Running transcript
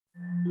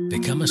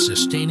Become a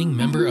sustaining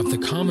member of the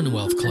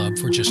Commonwealth Club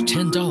for just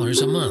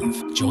 $10 a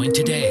month. Join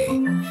today.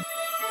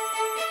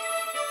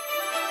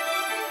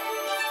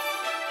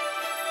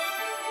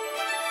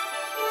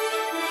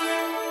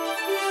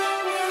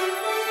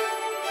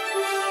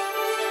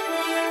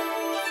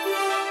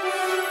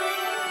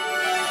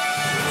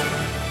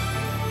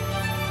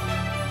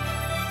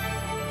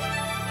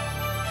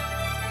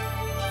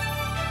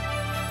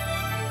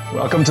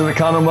 Welcome to the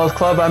Commonwealth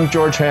Club. I'm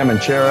George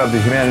Hammond, Chair of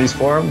the Humanities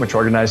Forum, which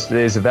organized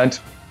today's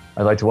event.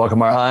 I'd like to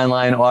welcome our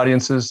online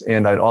audiences,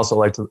 and I'd also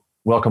like to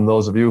welcome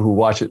those of you who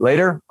watch it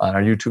later on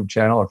our YouTube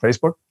channel or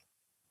Facebook.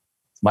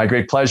 It's my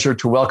great pleasure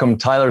to welcome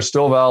Tyler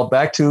Stovall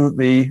back to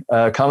the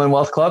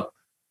Commonwealth Club.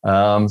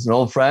 He's an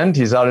old friend.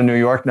 He's out in New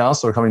York now,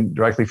 so we're coming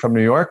directly from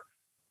New York.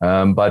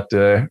 But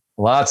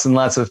lots and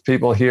lots of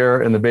people here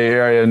in the Bay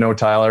Area know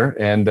Tyler,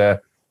 and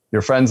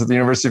your friends at the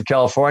University of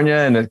California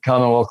and at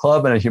Commonwealth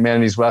Club and at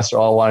Humanities West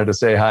all wanted to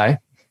say hi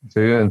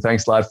to you, and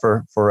thanks a lot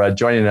for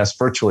joining us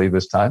virtually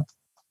this time.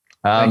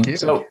 Thank you.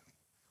 So,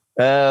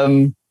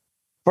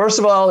 first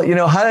of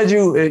all, how did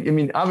you? I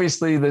mean,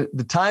 obviously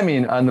the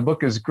timing on the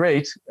book is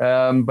great,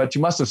 but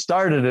you must have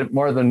started it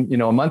more than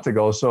a month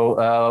ago.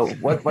 So,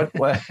 what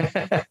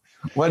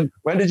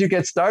when did you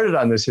get started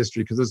on this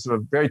history? Because it's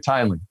very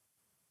timely.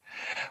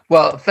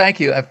 Well,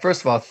 thank you.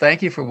 First of all,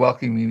 thank you for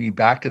welcoming me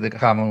back to the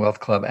Commonwealth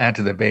Club and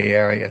to the Bay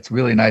Area. It's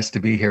really nice to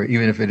be here,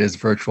 even if it is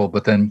virtual,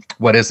 but then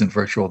what isn't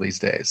virtual these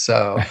days?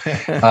 So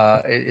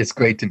it's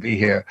great to be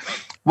here.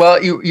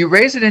 Well, you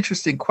raise an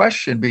interesting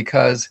question,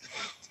 because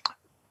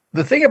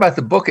the thing about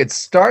the book, it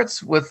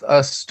starts with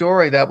a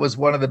story that was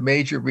one of the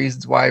major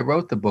reasons why I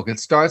wrote the book. It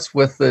starts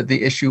with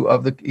the issue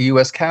of the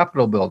U.S.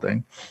 Capitol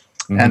building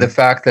and the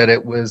fact that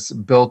it was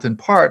built in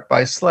part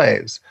by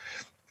slaves.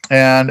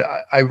 And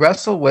I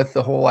wrestle with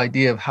the whole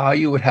idea of how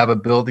you would have a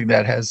building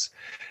that has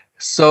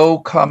so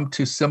come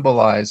to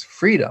symbolize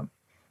freedom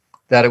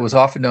that it was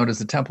often known as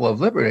the Temple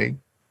of Liberty,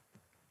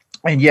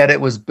 and yet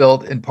it was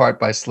built in part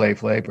by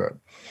slave labor.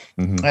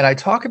 And I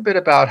talk a bit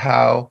about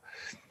how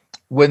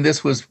when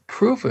this was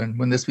proven,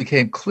 when this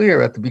became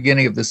clear at the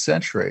beginning of this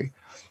century,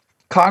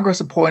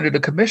 Congress appointed a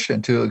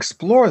commission to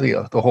explore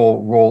the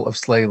whole role of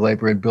slave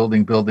labor in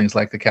building buildings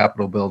like the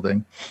Capitol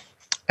building.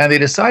 And they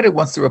decided,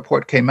 once the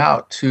report came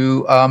out,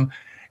 to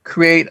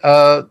create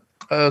a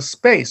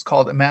space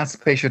called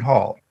Emancipation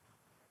Hall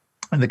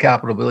in the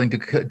Capitol building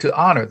to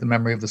honor the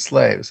memory of the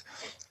slaves.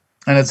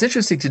 And it's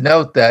interesting to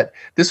note that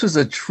this was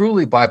a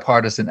truly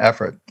bipartisan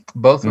effort.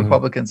 Both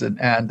Republicans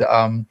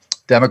and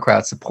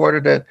Democrats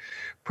supported it.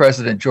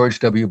 President George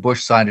W.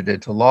 Bush signed it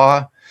into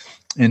law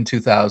in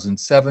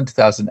 2007,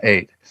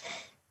 2008.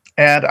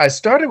 And I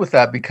started with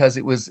that because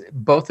it was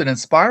both an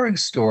inspiring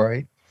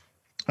story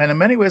and in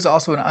many ways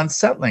also an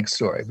unsettling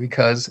story,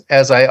 because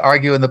as I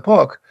argue in the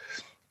book,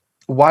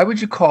 why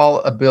would you call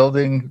a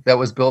building that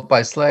was built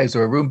by slaves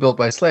or a room built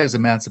by slaves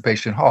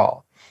Emancipation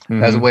Hall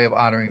as a way of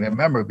honoring their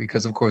memory?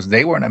 Because, of course,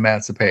 they weren't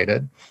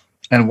emancipated.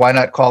 And why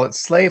not call it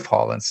Slave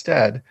Hall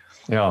instead?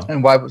 Yeah.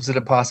 And why was it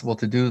impossible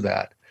to do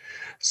that?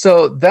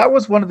 So that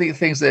was one of the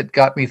things that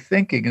got me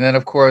thinking. And then,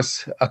 of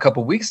course, a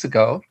couple of weeks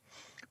ago,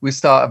 we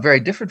saw a very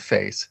different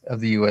face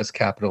of the U.S.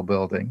 Capitol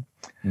building.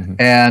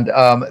 And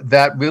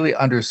that really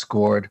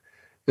underscored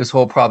this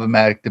whole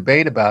problematic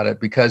debate about it,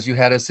 because you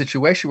had a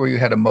situation where you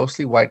had a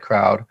mostly white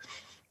crowd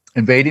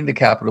invading the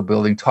Capitol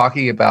building,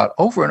 talking about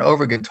over and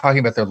over again, talking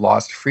about their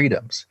lost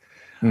freedoms,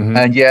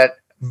 and yet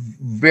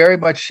very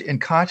much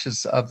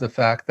unconscious of the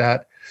fact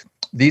that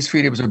these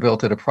freedoms were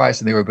built at a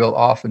price, and they were built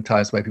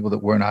oftentimes by people that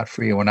were not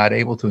free and were not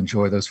able to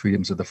enjoy those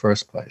freedoms in the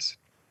first place.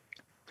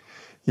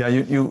 Yeah,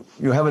 you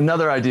have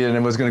another idea, and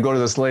I was going to go to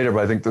this later,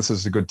 but I think this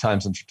is a good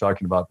time since you're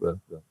talking about the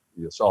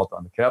assault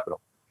on the Capitol.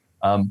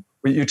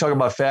 You talk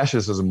about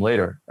fascism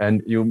later,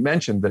 and you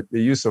mentioned that the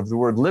use of the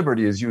word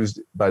liberty is used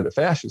by the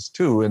fascists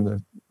too in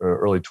the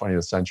early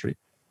 20th century,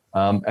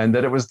 and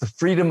that it was the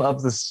freedom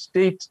of the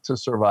state to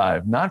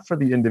survive, not for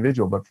the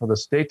individual, but for the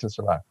state to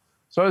survive.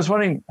 So I was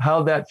wondering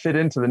how that fit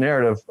into the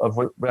narrative of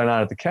what went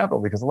on at the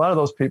Capitol, because a lot of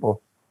those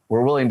people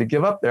were willing to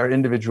give up their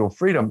individual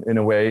freedom in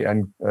a way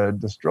and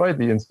destroy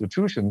the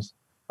institutions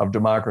of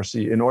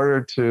democracy in order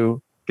to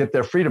get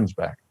their freedoms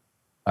back.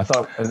 I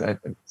thought it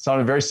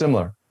sounded very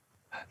similar.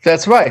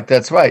 That's right.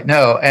 That's right.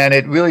 No, and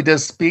it really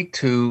does speak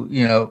to,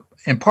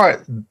 in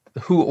part,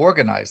 who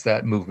organized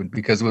that movement,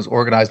 because it was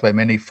organized by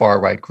many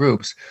far-right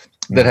groups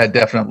that had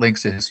definite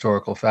links to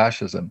historical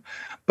fascism.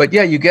 But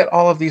yeah, you get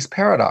all of these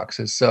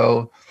paradoxes.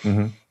 So,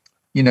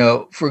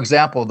 for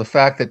example, the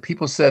fact that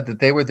people said that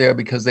they were there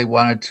because they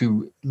wanted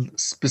to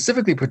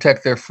specifically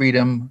protect their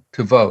freedom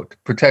to vote,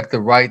 protect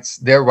their rights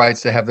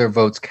to have their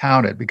votes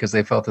counted because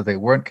they felt that they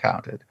weren't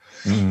counted.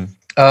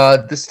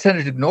 This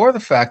tended to ignore the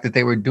fact that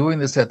they were doing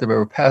this at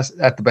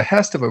the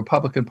behest of a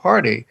Republican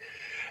Party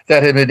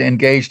that had been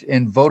engaged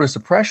in voter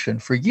suppression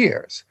for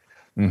years,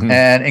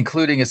 and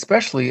including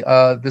especially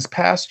this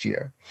past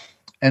year.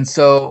 And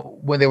so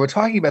when they were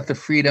talking about the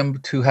freedom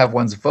to have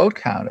one's vote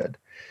counted,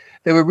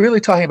 they were really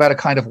talking about a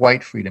kind of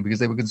white freedom, because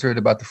they were concerned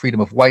about the freedom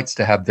of whites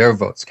to have their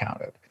votes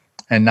counted.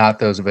 and not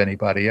those of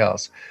anybody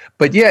else.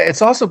 But yeah,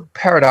 it's also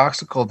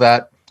paradoxical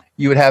that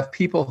you would have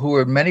people who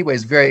are in many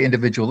ways very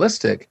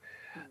individualistic,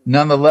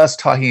 nonetheless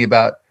talking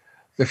about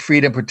the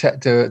freedom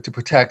to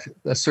protect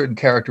a certain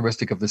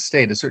characteristic of the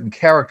state, a certain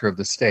character of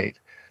the state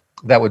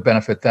that would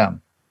benefit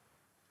them.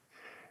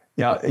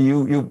 Yeah,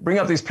 you bring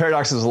up these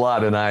paradoxes a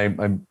lot, and I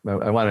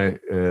want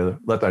to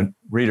let the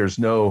readers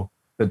know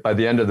that by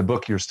the end of the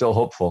book, you're still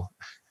hopeful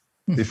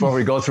before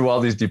we go through all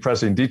these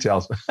depressing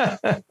details.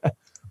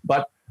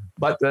 But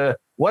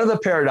one of the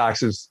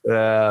paradoxes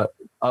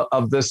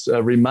of this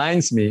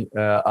reminds me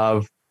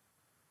of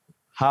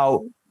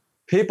how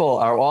people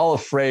are all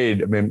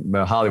afraid. I mean,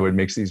 Hollywood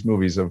makes these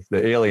movies of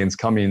the aliens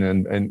coming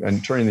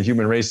and turning the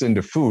human race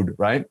into food,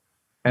 right?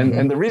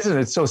 And the reason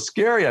it's so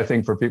scary, I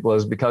think, for people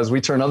is because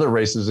we turn other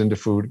races into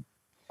food.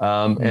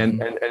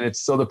 And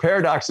it's so the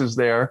paradox is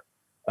there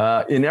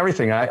in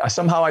everything. I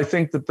somehow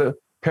think that the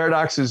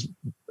paradox is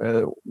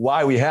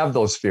why we have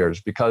those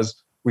fears,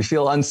 because we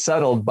feel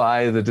unsettled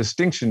by the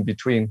distinction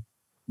between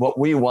what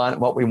we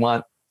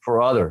want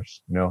for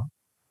others.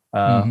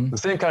 The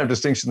same kind of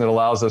distinction that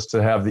allows us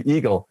to have the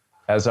eagle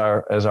as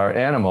our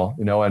animal.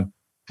 And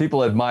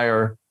people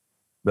admire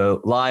the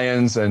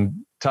lions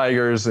and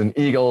tigers and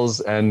eagles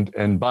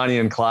and Bonnie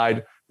and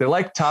Clyde. They're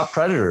like top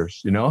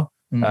predators.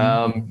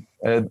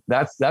 And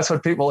that's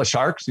what people,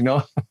 sharks.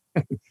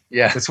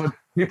 Yeah, it's what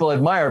people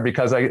admire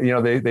because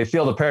they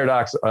feel the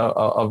paradox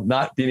of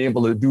not being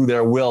able to do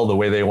their will the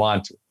way they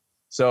want to.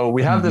 So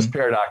we have this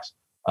paradox,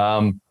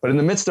 but in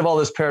the midst of all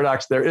this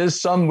paradox, there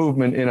is some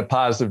movement in a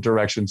positive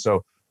direction.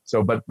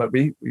 But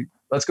we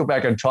let's go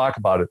back and talk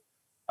about it.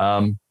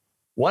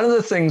 One of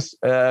the things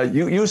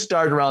you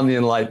started around the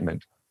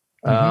Enlightenment.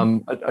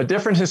 A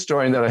different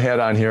historian that I had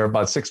on here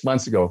about 6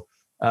 months ago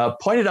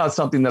pointed out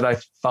something that I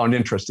found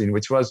interesting,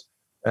 which was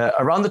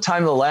around the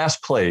time of the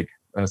last plague,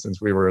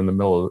 since we were in the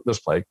middle of this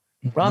plague,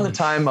 around the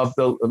time of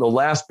the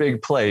last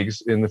big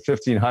plagues in the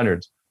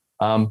 1500s,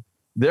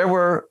 there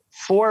were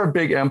 4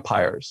 big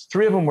empires.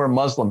 3 of them were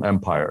Muslim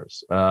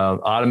empires: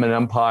 Ottoman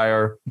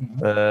Empire,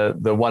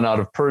 the one out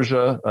of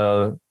Persia,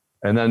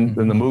 and then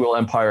the Mughal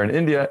Empire in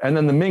India, and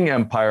then the Ming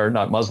Empire,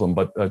 not Muslim,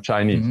 but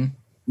Chinese.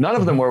 None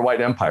of them were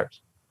white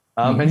empires.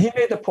 And he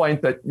made the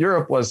point that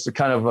Europe was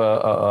kind of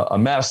a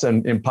mess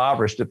and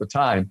impoverished at the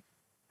time.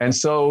 And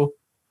so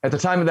at the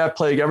time of that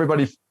plague,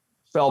 everybody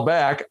fell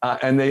back,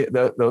 and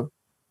the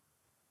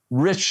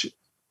rich,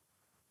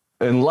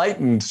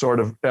 enlightened sort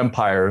of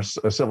empires,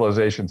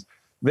 civilizations,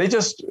 they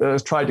just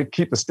tried to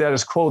keep the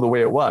status quo the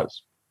way it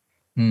was.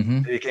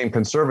 They became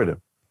conservative.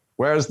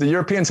 Whereas the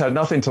Europeans had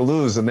nothing to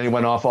lose, and they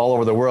went off all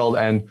over the world,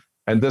 and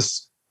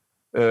this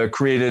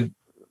created,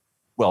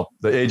 well,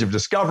 the age of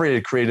discovery.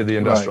 It created the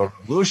Industrial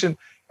Revolution,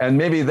 and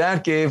maybe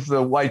that gave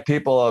the white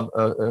people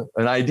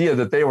an idea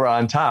that they were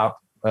on top,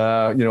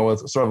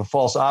 with sort of a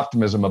false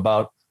optimism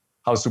about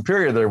how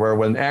superior they were,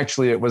 when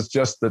actually it was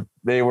just that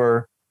they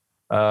were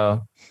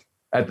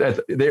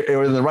they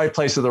were in the right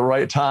place at the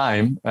right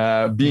time,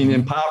 being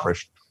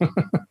impoverished.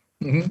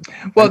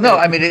 Well, no,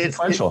 I mean, it's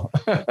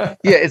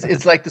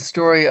like the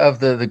story of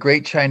the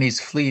great Chinese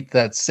fleet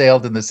that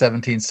sailed in the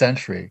 17th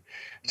century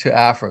to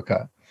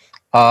Africa.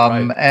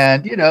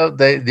 And,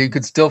 they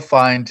could still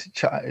find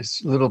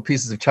little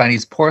pieces of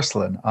Chinese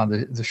porcelain on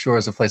the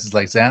shores of places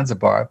like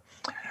Zanzibar.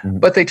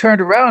 But they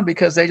turned around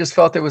because they just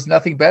felt there was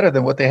nothing better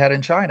than what they had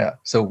in China.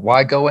 So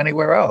why go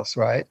anywhere else,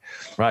 right?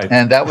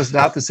 And that was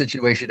not the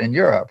situation in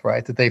Europe,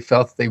 right? That they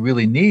felt they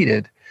really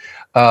needed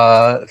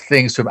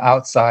things from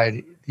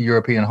outside the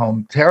European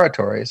home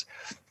territories.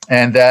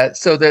 And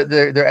so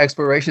their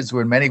explorations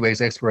were in many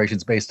ways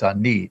explorations based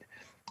on need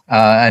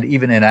and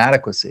even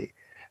inadequacy,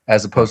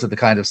 as opposed to the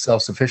kind of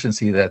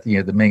self-sufficiency that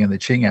the Ming and the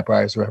Qing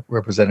empires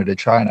represented in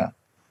China.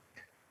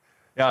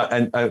 Yeah,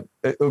 and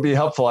it would be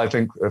helpful, I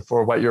think,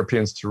 for white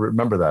Europeans to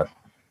remember that.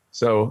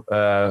 So,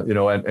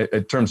 and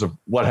in terms of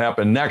what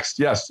happened next,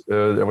 yes,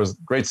 there was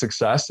great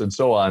success and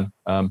so on.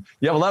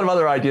 You have a lot of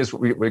other ideas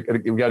we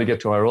got to get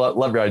to. I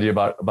love your idea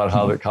about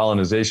how the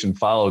colonization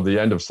followed the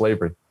end of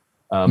slavery.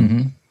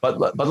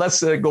 But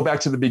let's go back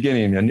to the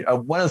beginning. And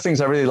one of the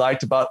things I really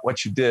liked about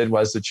what you did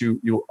was that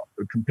you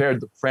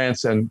compared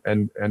France and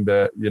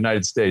the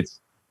United States.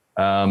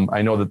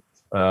 I know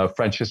that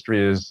French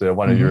history is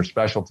one of your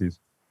specialties.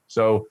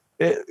 So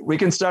we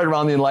can start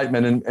around the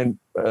Enlightenment, and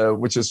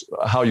which is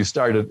how you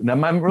started. And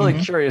I'm really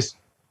curious.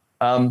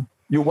 One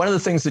of the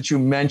things that you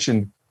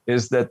mentioned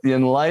is that the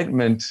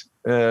Enlightenment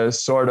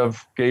sort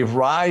of gave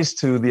rise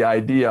to the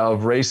idea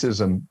of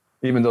racism,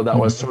 even though that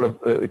was sort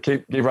of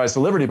gave rise to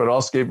liberty, but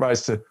also gave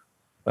rise to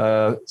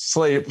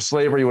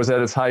slavery was at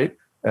its height,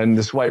 and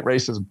this white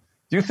racism.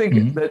 Do you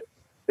think that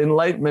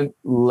Enlightenment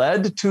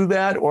led to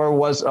that, or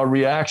was a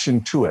reaction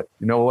to it?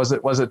 Was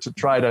it to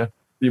try to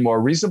be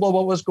more reasonable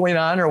what was going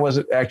on, or was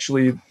it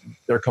actually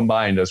they're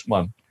combined as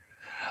one?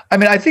 I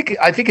mean, I think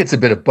it's a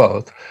bit of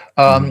both.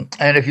 And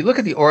if you look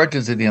at the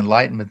origins of the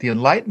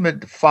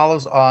Enlightenment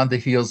follows on the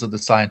heels of the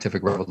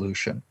scientific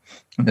revolution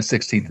in the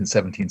 16th and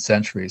 17th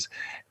centuries.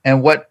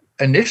 And what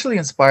initially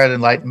inspired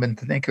Enlightenment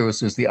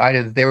thinkers was the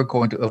idea that they were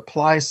going to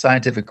apply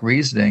scientific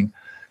reasoning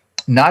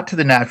not to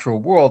the natural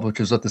world, which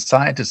is what the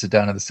scientists had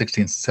done in the 16th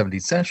and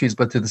 17th centuries,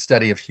 but to the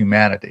study of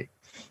humanity,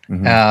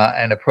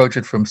 and approach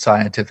it from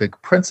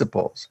scientific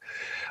principles.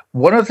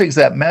 One of the things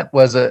that meant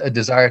was a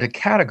desire to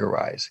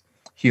categorize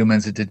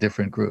humans into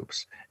different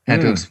groups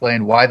and to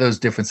explain why those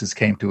differences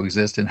came to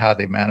exist and how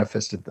they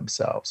manifested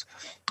themselves.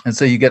 And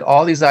so you get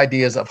all these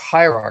ideas of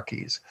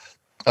hierarchies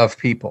of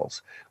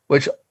peoples,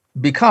 which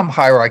become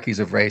hierarchies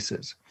of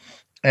races.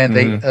 And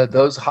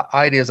those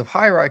ideas of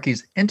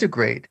hierarchies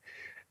integrate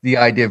the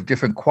idea of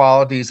different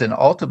qualities and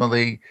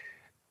ultimately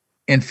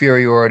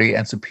inferiority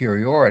and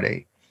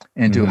superiority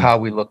into how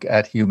we look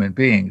at human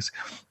beings.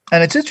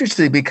 And it's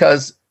interesting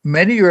because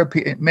many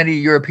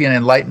European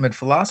Enlightenment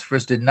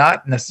philosophers did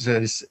not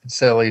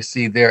necessarily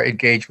see their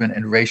engagement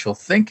in racial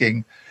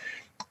thinking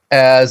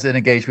as an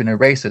engagement in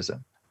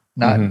racism.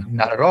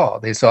 Not at all.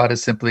 They saw it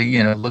as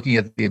simply, looking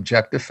at the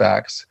objective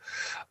facts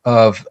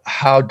of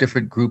how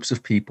different groups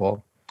of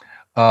people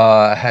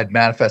had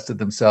manifested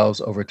themselves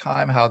over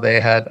time, how they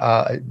had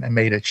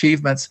made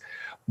achievements,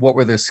 what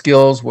were their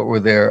skills, what were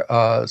their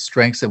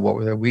strengths, and what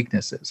were their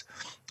weaknesses.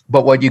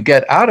 But what you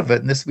get out of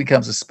it, and this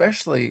becomes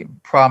especially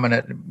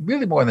prominent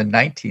really more in the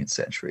 19th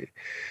century,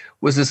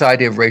 was this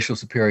idea of racial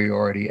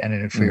superiority and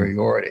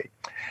inferiority.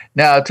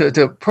 Now,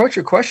 to approach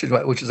your question,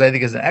 which I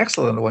think is an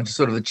excellent one,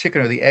 sort of the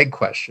chicken or the egg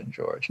question,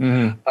 George,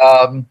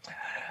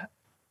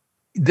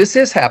 this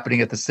is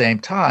happening at the same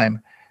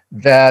time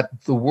that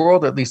the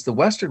world, at least the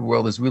Western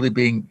world, is really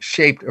being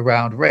shaped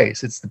around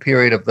race. It's the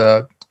period of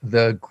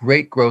the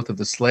great growth of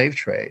the slave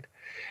trade.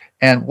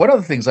 And one of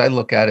the things I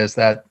look at is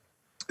that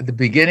the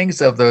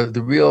beginnings of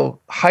the real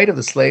height of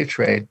the slave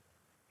trade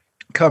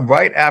come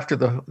right after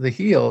the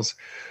heels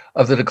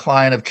of the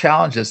decline of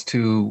challenges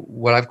to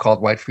what I've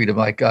called white freedom,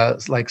 like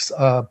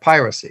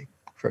piracy,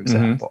 for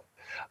example,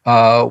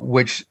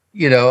 which,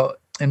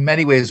 in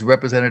many ways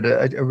represented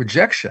a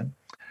rejection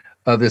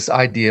of this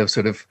idea of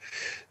sort of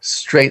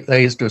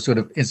straight-laced or sort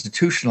of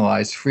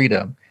institutionalized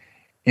freedom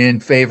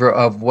in favor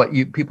of what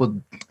people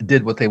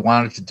did what they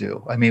wanted to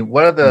do. I mean,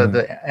 one of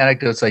the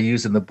anecdotes I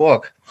use in the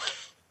book,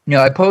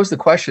 I pose the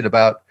question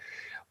about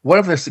one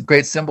of the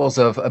great symbols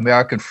of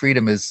American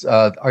freedom is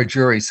our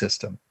jury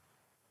system.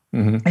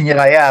 And yet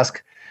I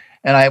ask,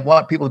 and I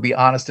want people to be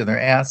honest in their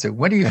answer,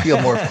 when do you feel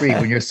more free,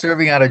 when you're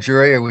serving on a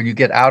jury or when you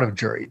get out of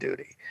jury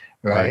duty,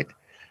 right?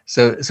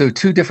 So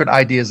two different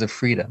ideas of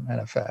freedom, in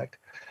effect.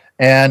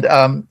 And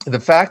the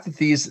fact that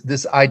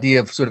this idea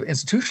of sort of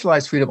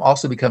institutionalized freedom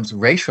also becomes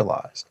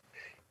racialized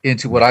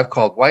into what I've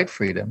called white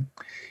freedom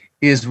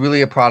is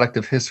really a product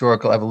of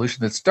historical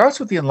evolution that starts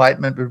with the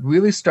Enlightenment, but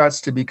really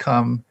starts to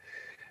become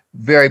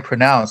very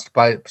pronounced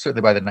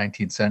certainly by the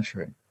 19th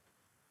century.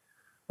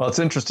 Well, it's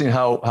interesting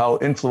how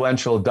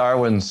influential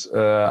Darwin's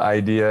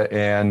idea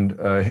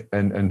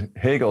and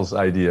Hegel's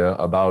idea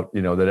about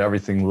that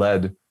everything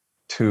led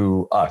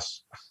to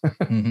us.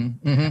 I mean,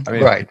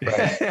 right.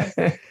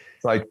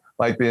 It's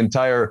like the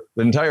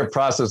entire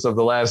process of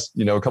the last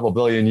couple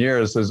billion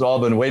years has all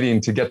been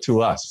waiting to get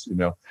to us.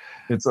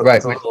 It's a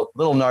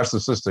little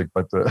narcissistic,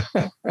 but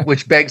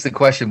which begs the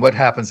question: what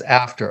happens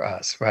after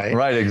us? Right.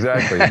 Right.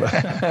 Exactly.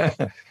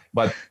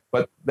 but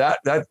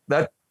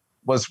that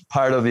was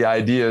part of the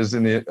ideas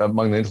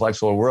among the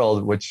intellectual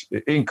world, which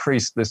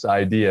increased this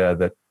idea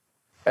that,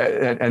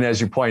 and as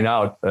you point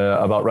out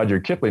about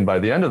Rudyard Kipling, by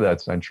the end of that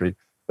century,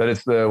 that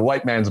it's the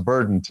white man's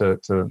burden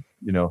to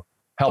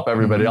help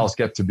everybody else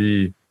get to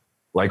be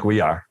like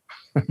we are.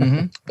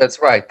 That's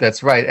right.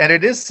 And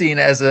it is seen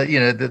as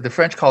the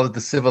French call it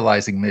the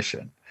civilizing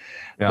mission,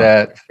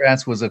 that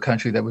France was a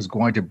country that was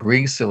going to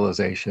bring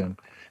civilization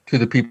to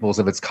the peoples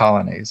of its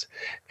colonies,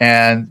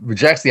 and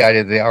rejects the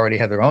idea that they already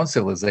had their own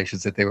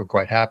civilizations that they were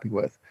quite happy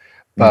with,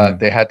 but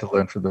they had to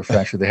learn from the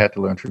French, or they had to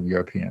learn from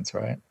Europeans,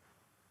 right?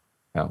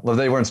 Yeah. Well,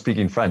 they weren't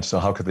speaking French, so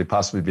how could they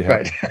possibly be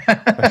happy?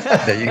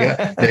 Right. There you go.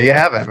 There you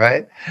have it.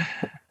 Right.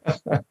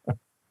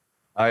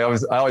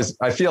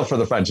 I feel for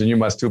the French, and you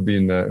must too,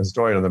 being a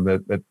historian of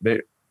them.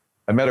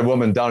 I met a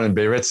woman down in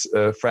Biarritz,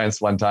 France,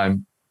 one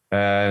time,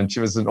 and she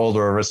was an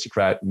older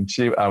aristocrat, and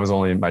I was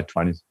only in my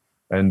 20s,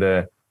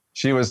 and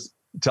she was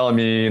telling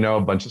me, a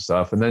bunch of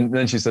stuff, and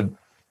then she said,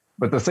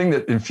 but the thing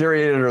that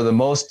infuriated her the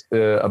most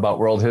about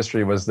world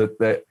history was that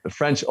the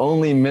French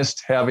only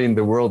missed having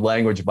the world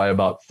language by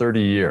about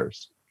 30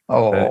 years.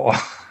 Oh,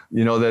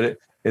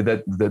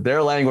 that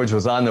their language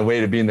was on the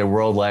way to being the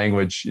world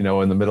language, in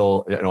the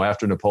middle,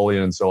 after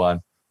Napoleon and so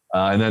on.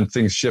 And then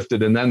things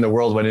shifted, and then the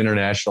world went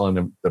international,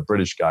 and the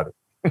British got it.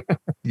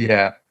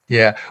 Yeah.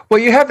 Well,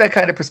 you have that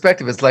kind of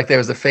perspective. It's like there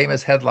was a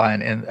famous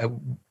headline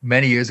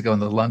many years ago in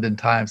the London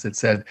Times that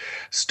said,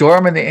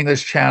 "Storm in the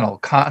English Channel,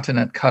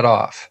 continent cut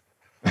off."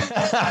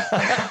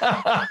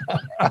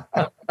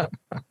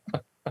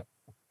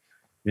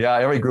 Yeah,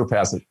 every group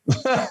has it.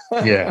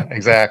 Yeah,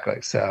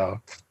 exactly.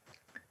 So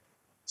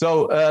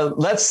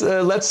let's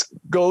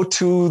go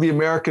to the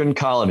American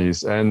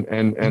colonies and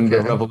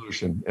the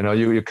revolution.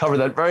 You cover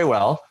that very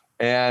well,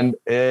 and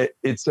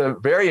it's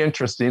very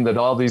interesting that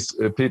all these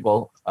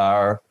people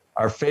are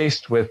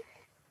faced with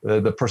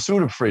the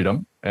pursuit of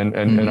freedom and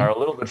are a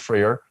little bit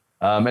freer,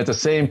 at the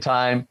same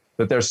time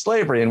that there's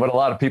slavery. And what a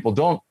lot of people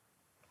don't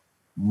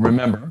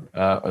remember,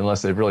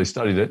 unless they've really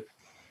studied it,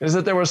 is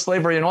that there was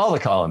slavery in all the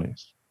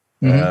colonies.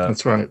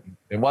 That's right.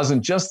 It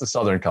wasn't just the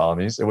southern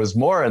colonies. It was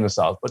more in the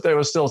South, but there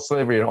was still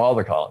slavery in all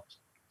the colonies.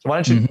 So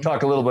why don't you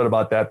talk a little bit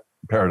about that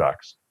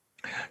paradox?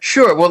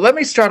 Sure. Well, let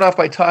me start off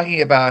by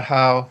talking about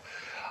how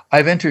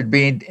I've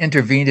intervened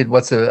in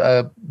what's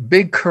a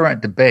big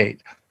current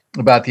debate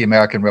about the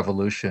American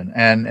Revolution.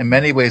 And in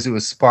many ways, it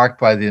was sparked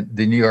by the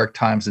New York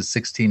Times'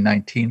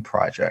 1619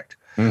 Project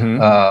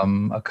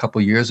a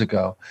couple years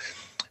ago.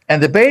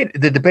 And the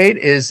debate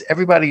is,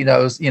 everybody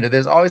knows,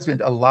 there's always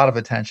been a lot of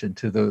attention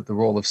to the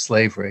role of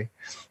slavery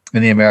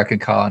in the American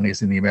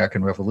colonies in the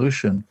American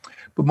Revolution.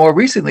 But more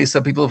recently,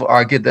 some people have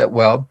argued that,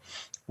 well,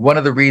 one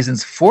of the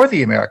reasons for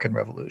the American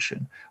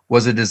Revolution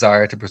was a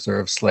desire to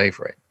preserve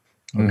slavery.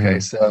 Okay,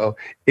 so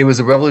it was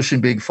a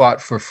revolution being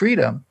fought for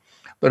freedom,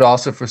 but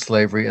also for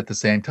slavery at the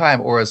same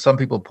time, or as some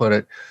people put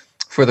it,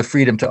 for the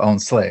freedom to own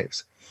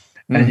slaves.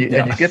 And you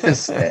get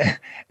this,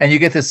 and you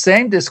get the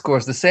same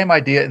discourse, the same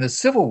idea in the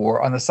Civil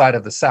War on the side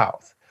of the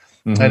South.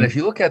 And if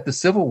you look at the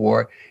Civil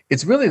War,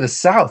 it's really the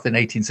South in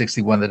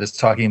 1861 that is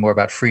talking more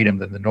about freedom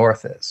than the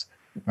North is,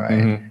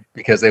 right?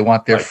 Because they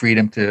want their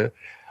freedom to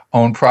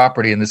own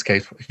property, in this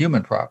case,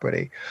 human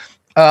property.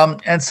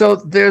 And so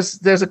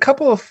there's a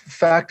couple of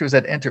factors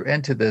that enter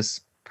into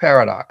this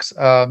paradox.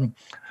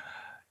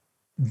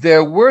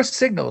 There were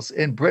signals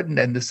in Britain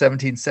in the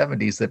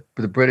 1770s that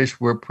the British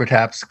were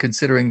perhaps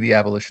considering the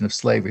abolition of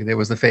slavery. There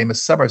was the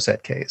famous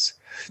Somerset case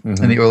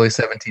in the early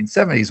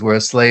 1770s, where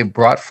a slave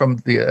brought from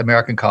the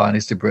American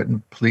colonies to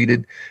Britain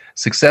pleaded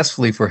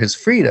successfully for his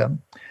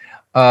freedom,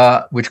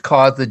 which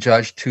caused the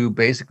judge to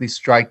basically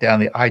strike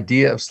down the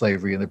idea of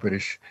slavery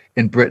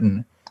in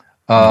Britain,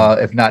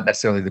 if not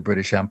necessarily the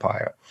British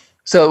Empire.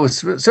 So it was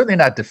certainly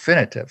not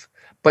definitive,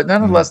 but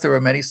nonetheless, there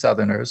were many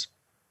Southerners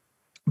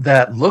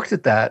that looked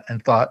at that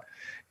and thought,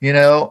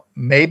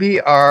 maybe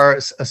our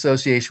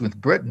association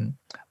with Britain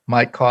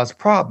might cause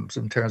problems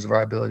in terms of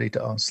our ability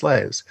to own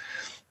slaves.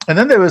 And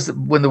then there was,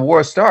 when the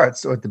war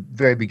starts, or at the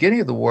very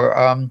beginning of the war,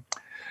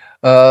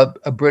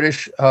 a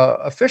British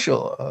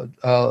official,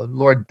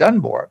 Lord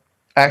Dunmore,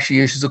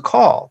 actually issues a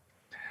call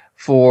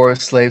for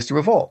slaves to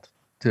revolt,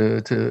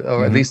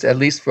 or at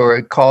least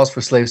for calls for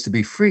slaves to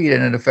be freed,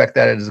 and in effect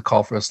that is a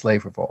call for a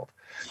slave revolt.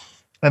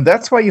 And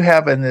that's why you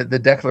have in the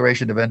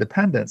Declaration of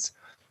Independence,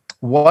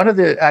 one of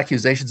the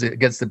accusations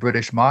against the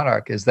British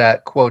monarch is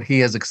that, quote, he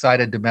has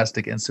excited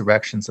domestic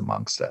insurrections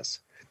amongst us.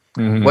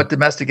 What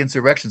domestic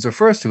insurrections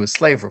refers to is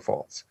slave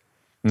revolts.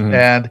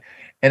 And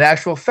in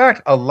actual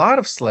fact, a lot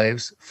of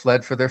slaves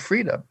fled for their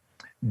freedom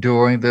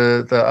during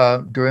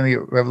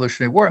the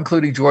Revolutionary War,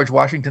 including George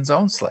Washington's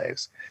own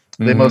slaves.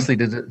 They mostly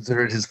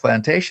deserted his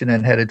plantation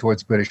and headed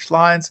towards British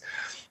lines.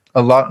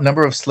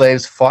 Number of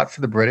slaves fought for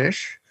the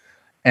British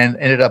and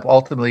ended up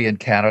ultimately in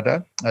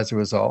Canada as a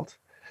result.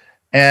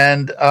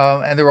 And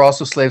there were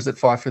also slaves that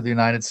fought for the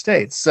United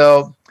States.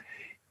 So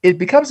it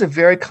becomes a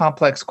very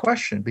complex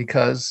question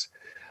because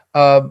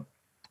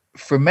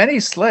for many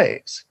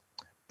slaves,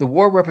 the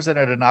war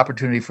represented an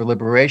opportunity for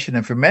liberation.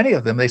 And for many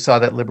of them, they saw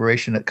that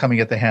liberation coming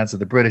at the hands of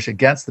the British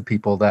against the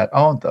people that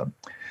owned them.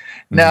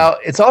 Now,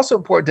 it's also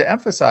important to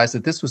emphasize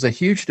that this was a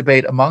huge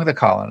debate among the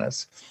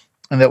colonists,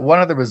 and that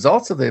one of the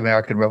results of the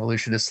American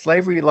Revolution is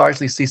slavery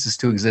largely ceases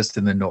to exist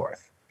in the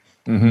North.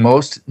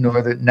 Most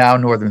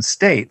northern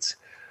states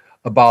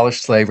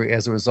abolished slavery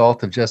as a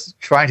result of just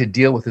trying to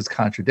deal with this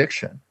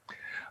contradiction.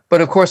 But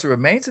of course, it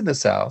remains in the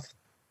South.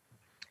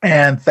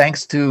 And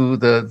thanks to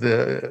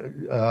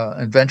the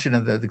invention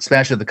and the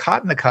expansion of the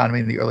cotton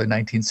economy in the early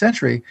 19th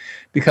century,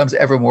 becomes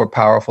ever more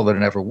powerful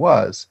than it ever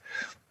was.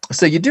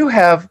 So you do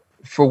have,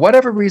 for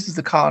whatever reasons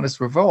the colonists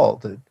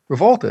revolted,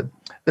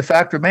 the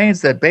fact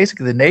remains that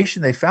basically the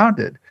nation they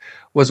founded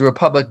was a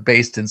republic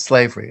based in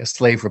slavery, a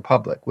slave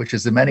republic, which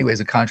is in many ways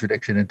a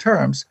contradiction in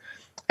terms.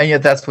 And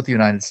yet that's what the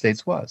United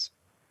States was.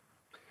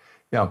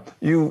 Yeah,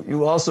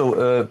 you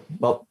also,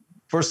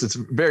 first, it's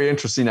a very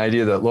interesting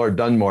idea that Lord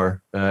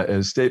Dunmore,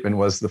 his statement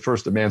was the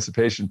first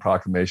Emancipation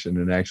Proclamation,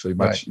 and actually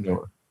much,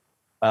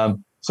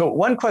 so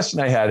one question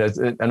I had is,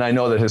 and I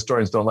know that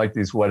historians don't like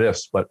these what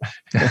ifs, but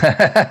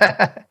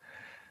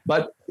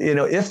but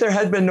if there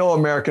had been no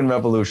American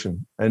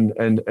Revolution and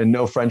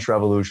no French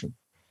Revolution,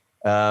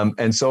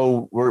 and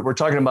so we're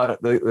talking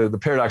about the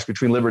paradox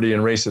between liberty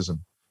and racism.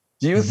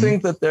 Do you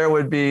think that there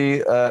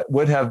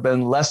would have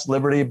been less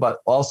liberty,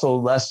 but also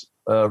less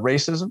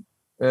racism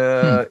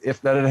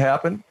if that had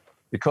happened?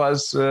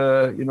 Because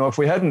if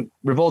we hadn't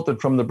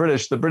revolted from the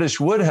British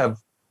would have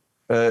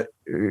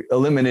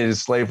eliminated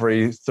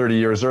slavery 30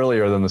 years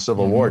earlier than the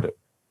Civil War did.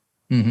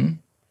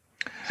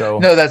 So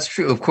no, that's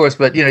true, of course,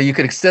 but you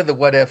could extend the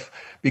what if,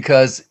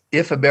 because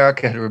if the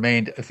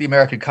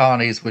American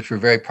colonies, which were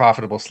very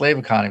profitable slave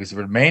economies,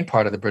 remained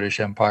part of the British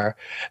Empire,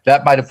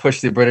 that might have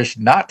pushed the British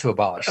not to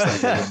abolish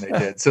slavery when they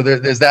did. So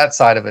there's that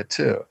side of it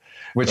too.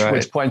 Which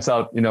points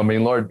out,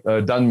 Lord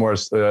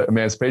Dunmore's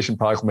Emancipation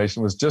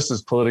Proclamation was just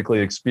as politically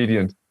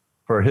expedient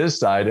for his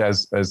side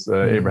as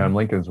Abraham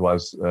Lincoln's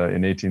was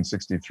in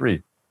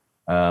 1863.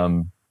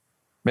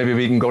 Maybe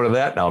we can go to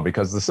that now,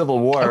 because the Civil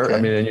War, Okay.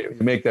 I mean, and you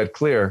make that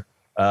clear,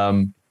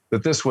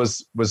 that this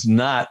was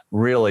not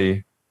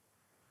really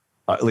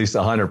at least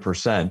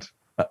 100%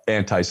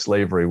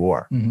 anti-slavery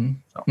war. Mm-hmm.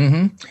 So.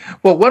 Mm-hmm.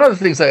 Well, one of the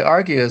things I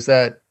argue is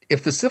that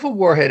if the Civil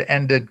War had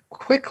ended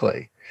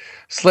quickly,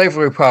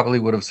 slavery probably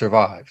would have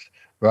survived,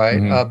 right?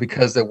 Mm-hmm.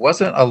 Because there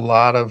wasn't a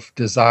lot of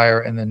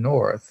desire in the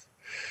North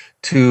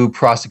to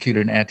prosecute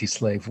an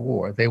anti-slave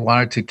war. They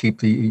wanted to keep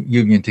the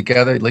Union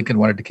together. Lincoln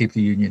wanted to keep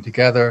the Union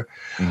together.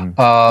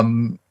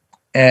 Mm-hmm.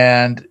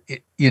 And,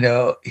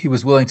 he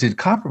was willing to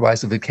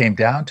compromise if it came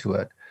down to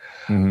it.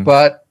 Mm-hmm.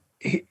 But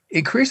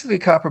increasingly,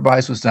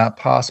 compromise was not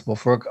possible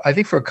I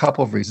think for a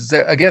couple of reasons.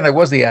 There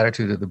was the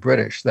attitude of the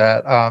British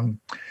that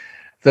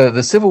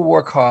the Civil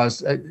War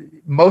caused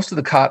most of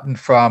the cotton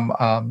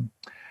from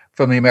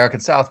the American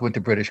South went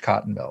to British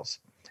cotton mills.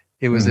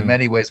 It was in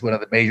many ways one of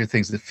the major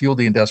things that fueled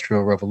the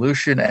Industrial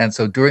Revolution. And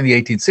so during the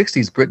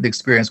 1860s, Britain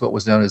experienced what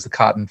was known as the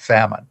cotton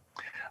famine.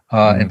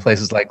 In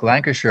places like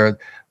Lancashire,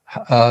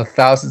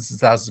 thousands and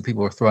thousands of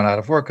people were thrown out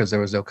of work because there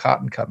was no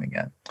cotton coming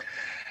in.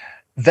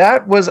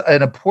 That was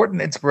an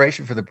important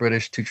inspiration for the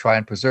British to try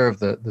and preserve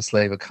the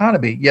slave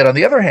economy. Yet, on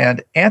the other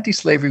hand,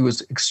 anti-slavery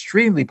was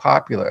extremely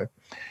popular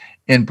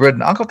in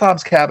Britain. Uncle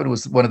Tom's Cabin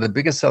was one of the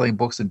biggest selling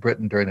books in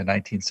Britain during the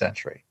 19th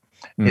century.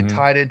 It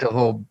tied into the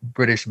whole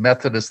British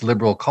Methodist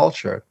liberal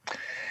culture.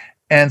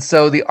 And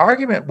so the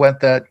argument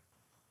went that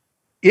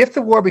if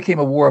the war became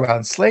a war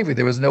about slavery,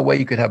 there was no way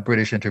you could have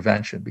British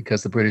intervention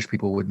because the British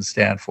people wouldn't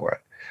stand for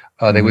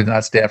it. They would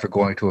not stand for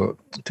going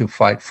to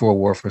fight for a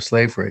war for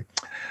slavery.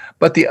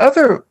 But the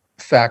other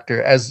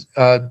factor, as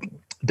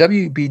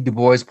W.B. Du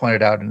Bois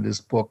pointed out in his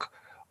book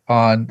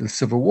on the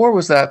Civil War,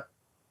 was that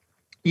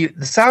the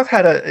South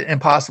had an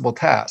impossible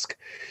task.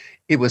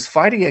 It was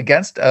fighting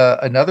against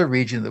another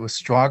region that was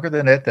stronger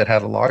than it, that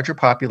had a larger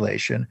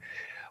population,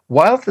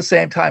 while at the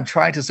same time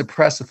trying to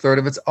suppress a third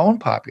of its own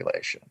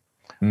population.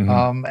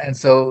 And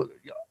so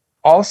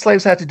all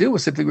slaves had to do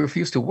was simply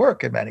refuse to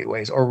work in many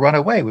ways or run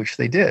away, which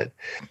they did,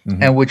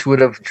 and which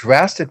would have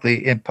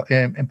drastically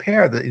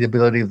impaired the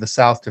ability of the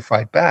South to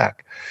fight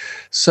back.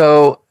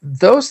 So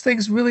those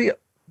things really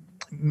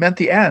meant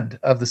the end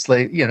of the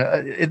slave,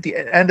 at the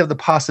end of the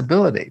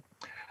possibility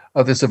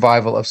of the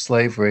survival of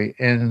slavery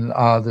in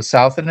the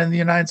South and in the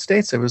United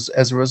States. It was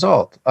as a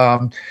result.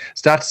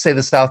 It's not to say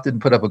the South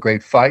didn't put up a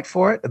great fight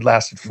for it. It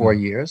lasted 4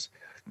 years.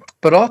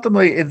 But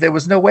ultimately, there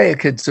was no way it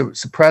could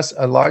suppress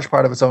a large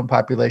part of its own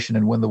population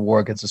and win the war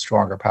against a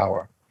stronger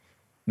power.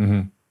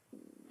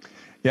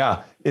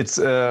 Yeah, it's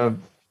the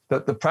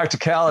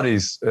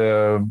practicalities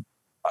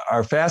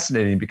are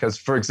fascinating because,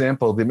 for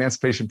example, the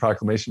Emancipation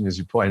Proclamation, as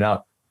you point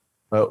out,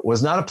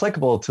 was not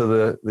applicable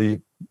to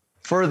the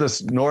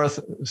furthest north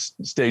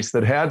states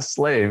that had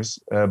slaves,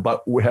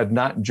 but had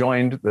not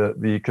joined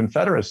the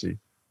Confederacy.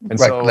 And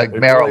right, so like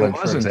Maryland,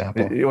 for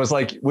example. It was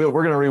like, we're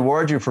going to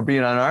reward you for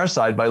being on our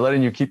side by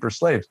letting you keep your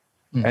slaves.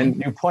 And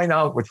you point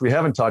out, which we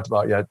haven't talked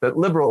about yet, that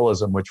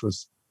liberalism, which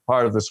was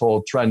part of this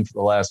whole trend for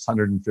the last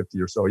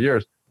 150 or so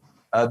years,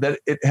 that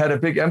it had a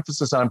big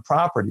emphasis on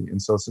property.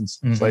 And so since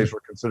slaves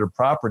were considered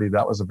property,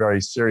 that was a very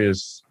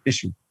serious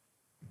issue.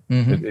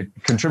 It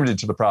contributed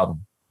to the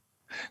problem.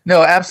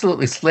 No,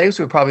 absolutely. Slaves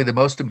were probably the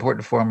most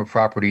important form of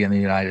property in the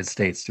United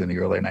States during the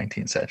early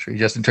 19th century,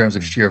 just in terms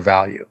of sheer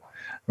value,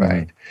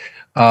 right?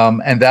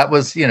 And that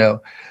was,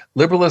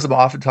 liberalism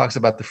often talks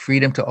about the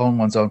freedom to own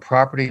one's own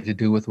property, to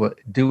do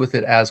with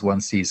it as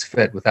one sees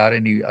fit, without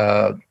any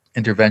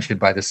intervention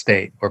by the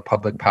state or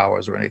public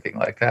powers or anything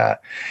like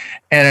that.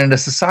 And in a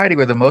society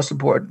where the most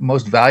important,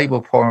 most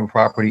valuable form of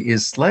property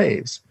is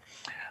slaves,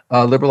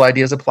 liberal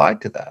ideas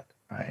applied to that,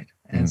 right?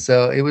 And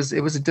so it was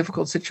a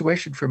difficult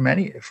situation for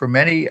many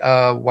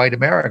white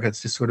Americans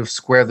to sort of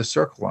square the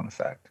circle, in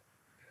effect.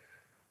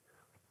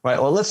 Right.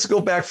 Well, let's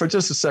go back for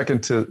just a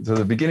second to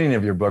the beginning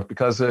of your book,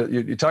 because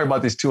you talk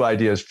about these two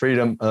ideas: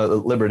 freedom,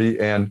 liberty,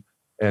 and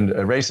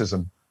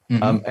racism.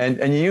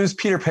 And you use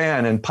Peter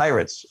Pan and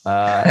pirates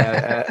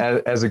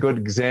as a good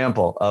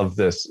example of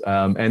this,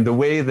 and the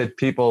way that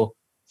people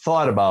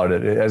thought about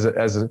it as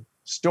a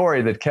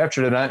story that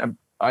captured it.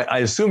 I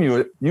assume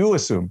you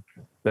assume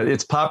that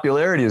its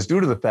popularity is due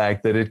to the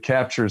fact that it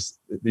captures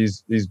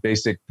these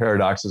basic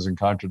paradoxes and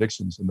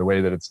contradictions in the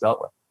way that it's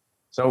dealt with.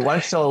 So why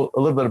don't you tell a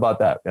little bit about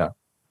that? Yeah.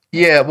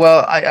 Yeah,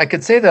 well, I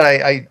could say that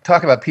I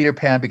talk about Peter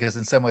Pan because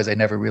in some ways I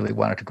never really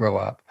wanted to grow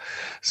up.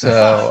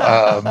 So,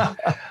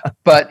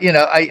 but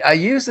I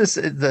use this.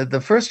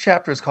 The first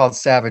chapter is called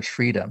Savage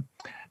Freedom,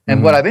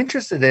 and what I'm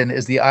interested in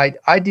is the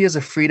ideas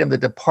of freedom that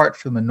depart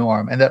from the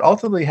norm and that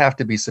ultimately have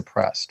to be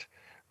suppressed,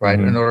 right,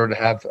 in order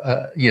to have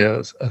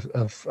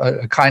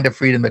a kind of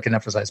freedom that can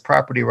emphasize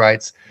property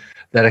rights,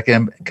 that it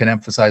can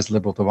emphasize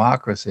liberal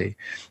democracy,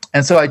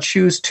 and so I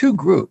choose two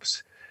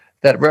groups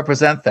that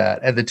represent that.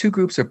 And the two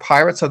groups are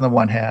pirates on the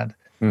one hand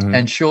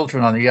and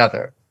children on the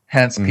other,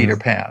 hence Peter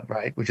Pan,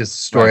 right? Which is a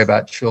story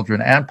about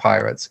children and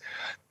pirates.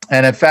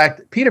 And in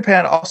fact, Peter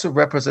Pan also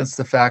represents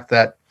the fact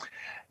that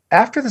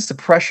after the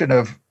suppression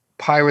of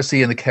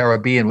piracy in the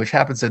Caribbean, which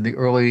happens in the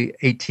early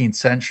 18th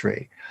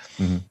century,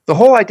 the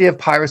whole idea of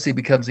piracy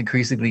becomes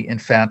increasingly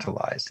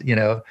infantilized.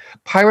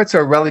 Pirates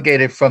are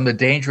relegated from the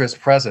dangerous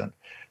present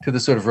to the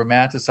sort of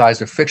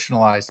romanticized or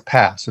fictionalized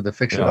past, or the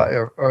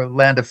fictional or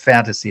land of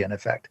fantasy, in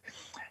effect.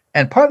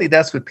 And partly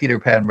that's what Peter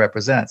Pan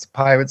represents,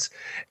 pirates.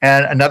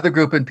 And another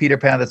group in Peter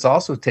Pan that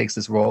also takes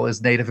this role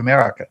is Native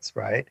Americans,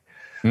 right?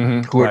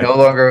 Who are no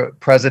longer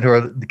present, who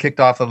are kicked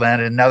off the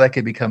land, and now they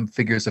can become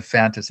figures of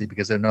fantasy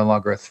because they're no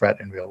longer a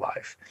threat in real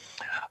life.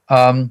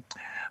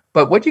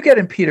 But what you get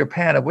in Peter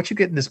Pan, and what you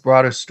get in this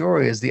broader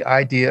story, is the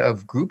idea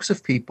of groups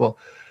of people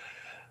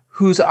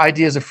whose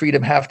ideas of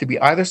freedom have to be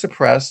either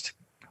suppressed,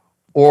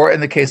 or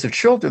in the case of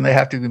children, they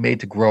have to be made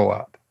to grow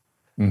up.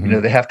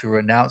 They have to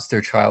renounce their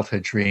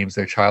childhood dreams,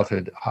 their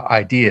childhood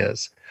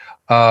ideas,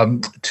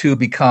 to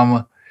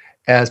become,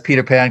 as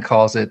Peter Pan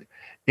calls it,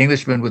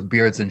 Englishmen with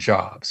beards and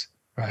jobs,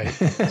 right?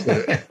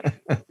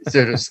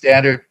 sort of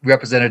standard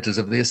representatives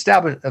of the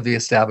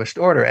established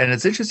order. And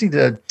it's interesting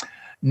to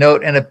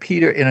note in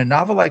a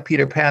novel like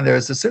Peter Pan, there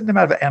is a certain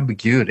amount of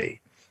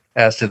ambiguity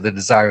as to the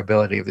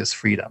desirability of this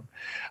freedom.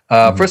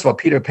 First of all,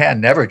 Peter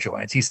Pan never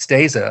joins; he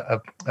stays a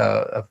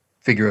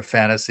figure of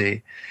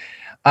fantasy.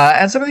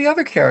 And some of the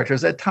other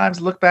characters at times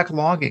look back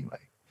longingly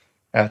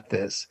at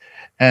this,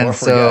 and or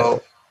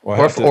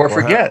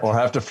forget, or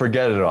have to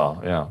forget it all.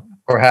 Yeah,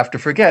 or have to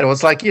forget. It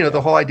was like the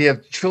whole idea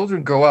of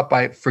children grow up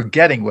by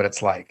forgetting what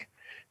it's like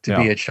to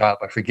be a child,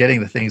 by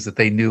forgetting the things that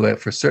they knew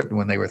for certain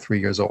when they were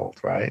 3 years old,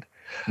 right?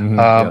 And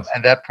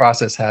that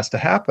process has to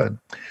happen.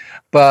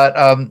 But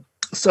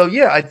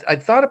I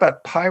thought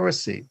about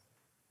piracy,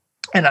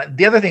 and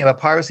the other thing about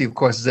piracy, of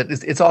course, is that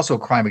it's also a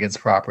crime against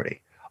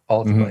property.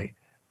 Ultimately.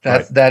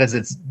 That is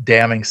its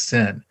damning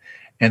sin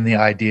in the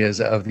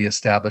ideas of the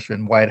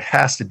establishment, why it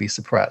has to be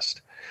suppressed.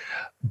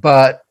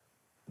 But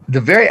the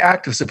very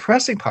act of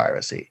suppressing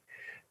piracy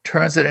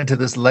turns it into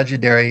this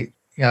legendary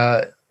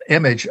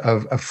image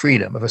of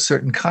freedom, of a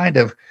certain kind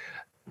of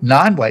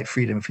non-white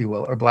freedom, if you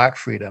will, or black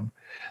freedom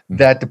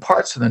that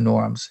departs from the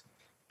norms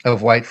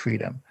of white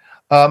freedom.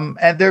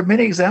 And there are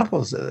many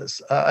examples of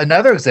this.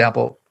 Another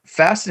example,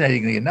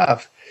 fascinatingly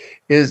enough,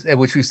 is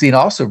which we've seen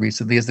also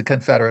recently, is the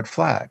Confederate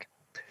flag.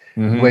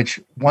 Which,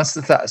 once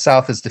the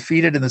South is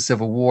defeated in the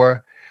Civil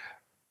War,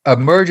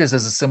 emerges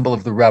as a symbol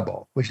of the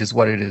rebel, which is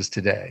what it is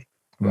today,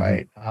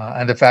 right?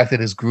 And the fact that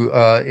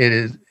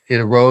it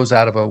arose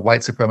out of a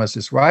white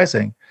supremacist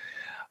rising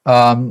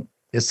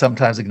is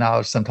sometimes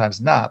acknowledged,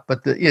 sometimes not.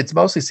 But it's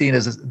mostly seen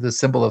as the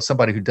symbol of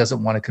somebody who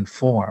doesn't want to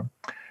conform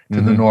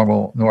to the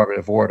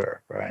normative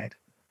order, right?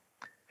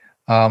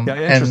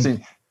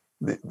 Interesting.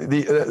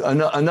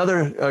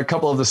 Another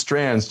couple of the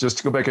strands, just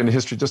to go back into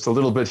history just a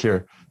little bit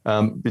here,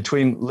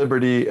 between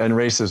liberty and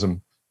racism,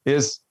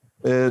 is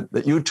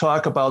that you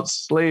talk about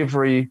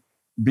slavery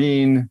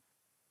being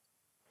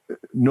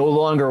no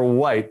longer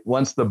white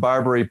once the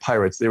Barbary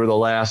pirates, they were the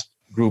last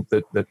group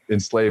that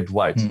enslaved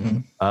whites.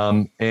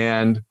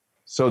 And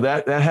so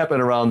that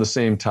happened around the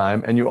same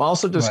time. And you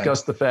also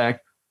discussed the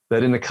fact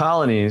that in the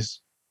colonies,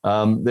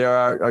 there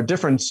are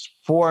different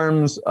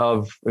forms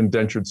of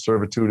indentured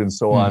servitude and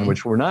so on,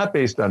 which were not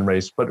based on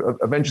race, but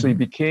eventually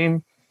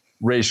became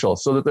racial,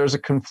 so that there's a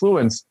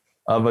confluence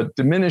of a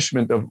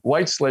diminishment of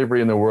white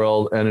slavery in the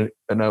world and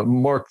a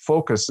more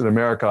focus in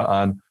America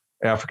on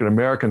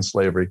African-American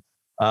slavery.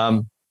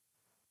 And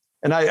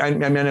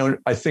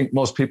I think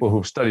most people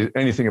who've studied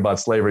anything about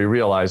slavery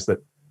realize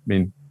that,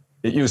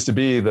 it used to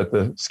be that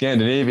the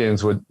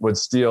Scandinavians would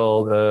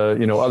steal,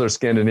 other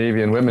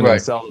Scandinavian women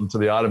and sell them to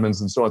the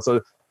Ottomans and so on.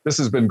 So this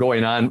has been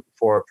going on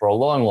for a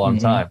long, long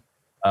time.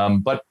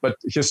 But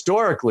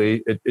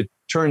historically, it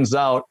turns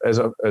out as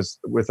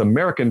with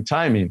American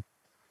timing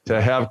to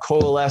have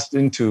coalesced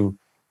into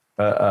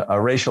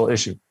a racial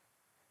issue.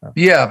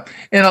 Yeah,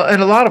 in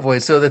a lot of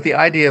ways, so that the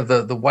idea of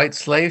the white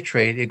slave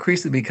trade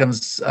increasingly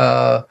becomes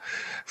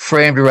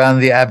framed around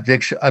the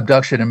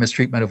abduction and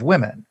mistreatment of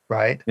women,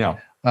 right? Yeah.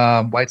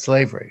 White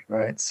slavery,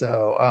 right?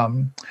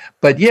 So,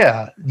 but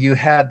yeah, you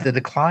had the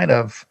decline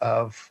of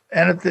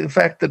and in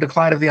fact, the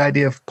decline of the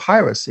idea of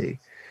piracy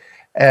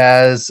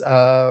as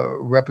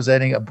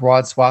representing a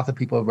broad swath of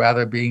people,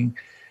 rather being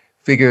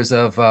figures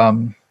of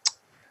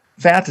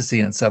fantasy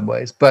in some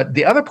ways. But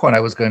the other point I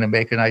was going to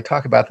make, and I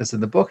talk about this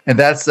in the book, and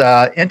that's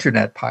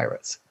internet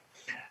pirates.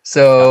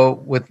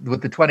 So with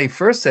the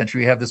 21st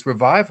century, you have this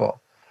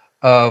revival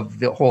of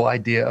the whole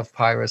idea of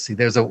piracy.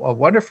 There's a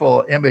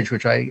wonderful image,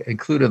 which I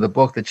include in the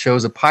book, that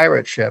shows a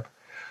pirate ship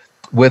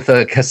with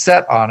a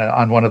cassette on it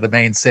on one of the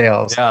main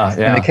sails.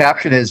 And the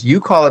caption is, "You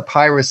call it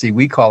piracy,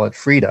 we call it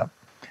freedom."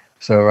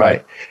 So,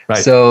 right.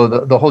 So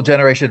the whole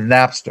generation of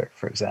Napster,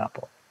 for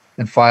example,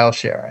 and file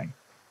sharing.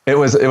 It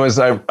was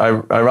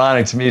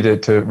ironic to me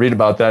to read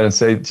about that and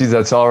say, geez,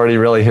 that's already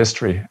really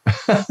history.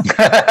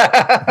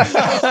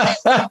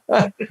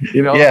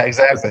 Yeah,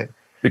 exactly.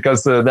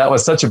 Because that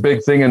was such a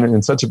big thing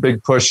and such a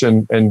big push,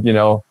 and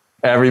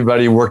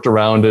everybody worked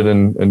around it,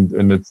 and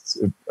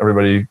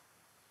everybody,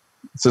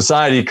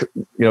 society,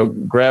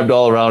 grabbed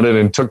all around it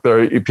and took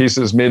their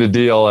pieces, made a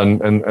deal,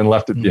 and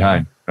left it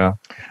behind. Yeah.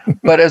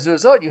 But as a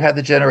result, you had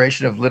the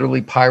generation of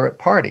literally pirate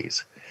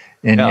parties,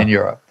 in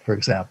Europe, for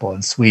example,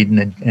 in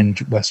Sweden and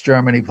West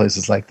Germany,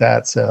 places like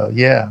that. So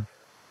yeah.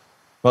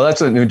 Well,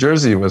 that's what New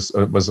Jersey was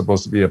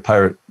supposed to be a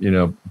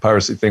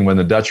piracy thing when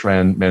the Dutch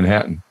ran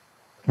Manhattan.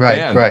 Right,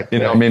 and, right. You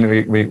know, right. I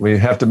mean, we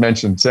have to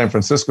mention San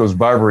Francisco's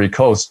Barbary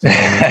Coast.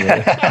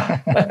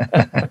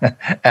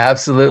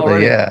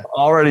 Absolutely,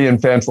 already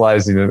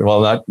infantilizing it.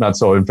 Well, not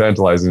so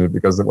infantilizing it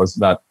because it was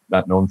not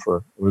known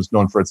for. It was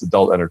known for its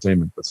adult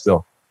entertainment, but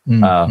still,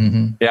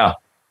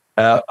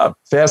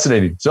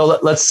 fascinating. So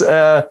let's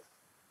talk.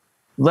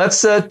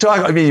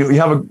 I mean,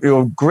 you have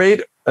a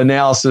great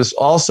analysis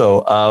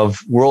also of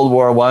World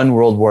War I,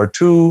 World War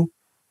II,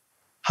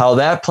 how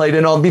that played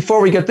in.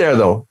 Before we get there,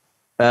 though.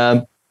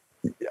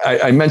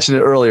 I mentioned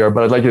it earlier,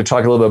 but I'd like you to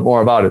talk a little bit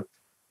more about it.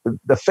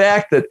 The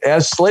fact that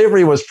as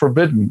slavery was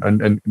forbidden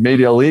and made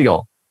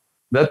illegal,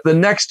 that the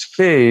next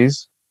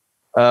phase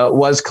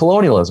was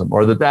colonialism,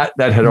 or that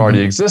had already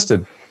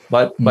existed.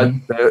 But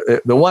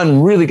the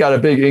one really got a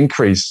big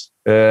increase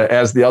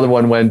as the other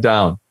one went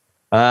down.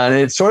 And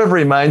it sort of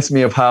reminds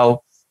me of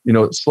how,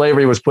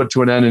 slavery was put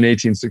to an end in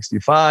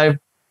 1865.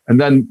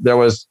 And then there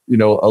was,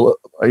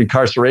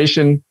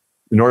 incarceration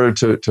in order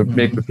to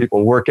make the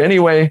people work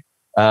anyway.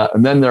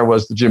 And then there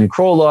was the Jim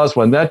Crow laws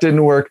when that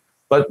didn't work.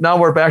 But now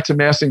we're back to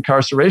mass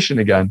incarceration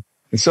again.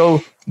 And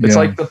so it's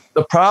like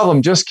the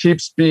problem just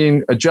keeps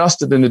being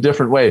adjusted in a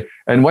different way.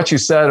 And what you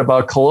said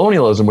about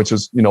colonialism, which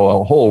is,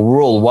 a whole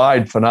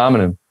worldwide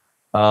phenomenon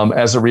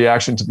as a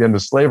reaction to the end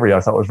of slavery, I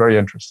thought was very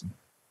interesting.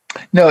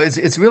 No,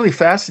 it's really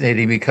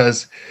fascinating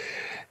because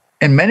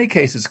in many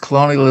cases,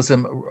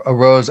 colonialism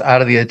arose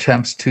out of the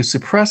attempts to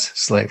suppress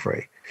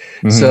slavery.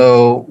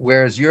 So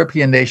whereas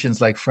European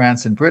nations like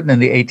France and Britain in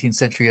the 18th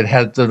century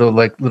had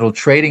little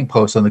trading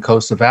posts on the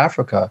coast of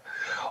Africa,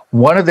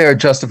 one of their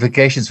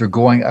justifications for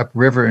going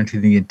upriver into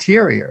the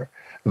interior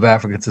of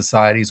African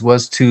societies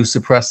was to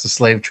suppress the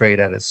slave trade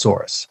at its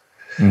source.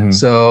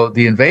 So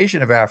the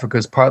invasion of Africa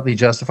is partly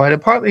justified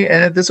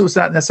and this was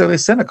not necessarily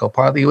cynical,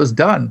 partly it was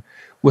done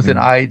with an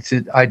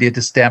idea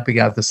to stamping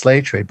out the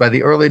slave trade. By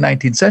the early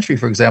 19th century,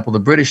 for example, the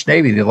British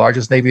Navy, the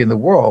largest navy in the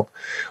world,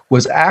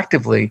 was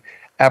actively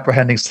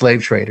apprehending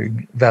slave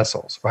trading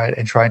vessels, right,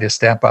 and trying to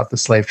stamp out the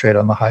slave trade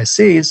on the high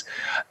seas.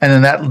 And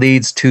then that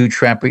leads to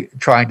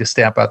trying to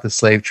stamp out the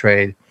slave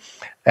trade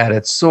at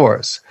its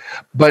source.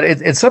 But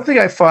it's something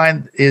I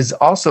find is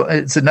also,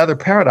 it's another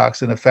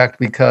paradox in effect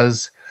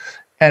because,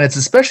 and it's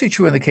especially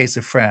true in the case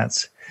of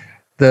France,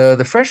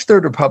 the French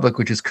Third Republic,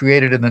 which is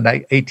created in the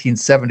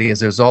 1870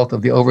 as a result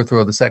of the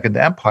overthrow of the Second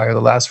Empire, the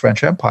last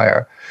French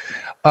Empire,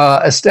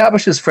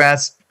 establishes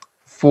France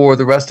for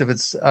the rest of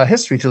its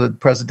history to the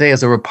present day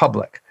as a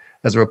republic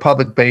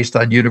based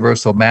on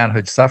universal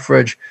manhood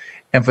suffrage,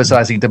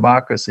 emphasizing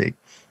democracy.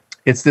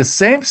 It's the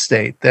same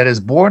state that is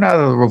born out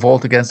of the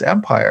revolt against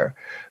empire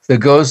that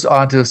goes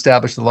on to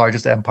establish the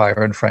largest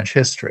empire in French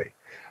history.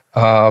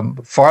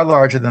 Far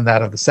larger than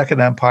that of the Second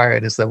Empire.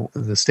 It is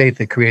the state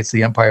that creates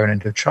the empire in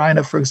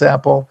Indochina, for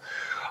example,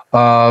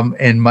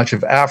 in much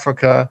of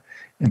Africa,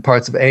 in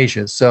parts of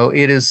Asia. So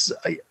it is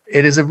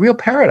a real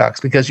paradox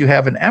because you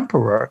have an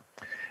empire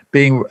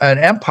being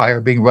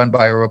run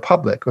by a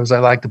republic, or as I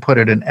like to put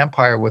it, an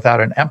empire without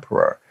an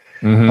emperor,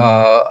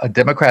 a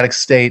democratic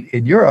state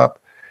in Europe,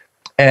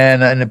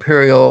 and an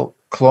imperial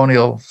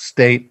colonial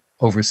state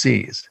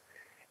overseas.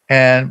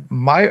 And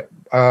my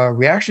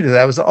reaction to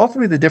that was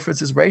ultimately the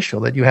difference is racial,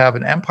 that you have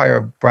an empire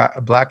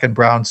of black and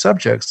brown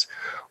subjects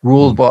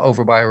ruled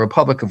over by a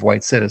republic of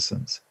white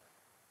citizens.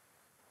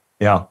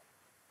 Yeah.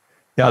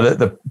 Yeah,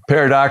 the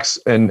paradox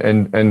and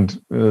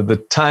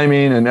the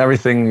timing and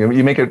everything,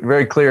 you make it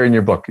very clear in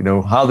your book,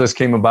 how this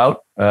came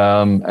about.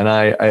 And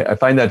I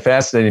find that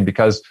fascinating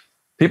because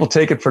people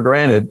take it for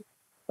granted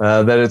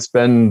that it's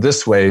been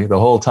this way the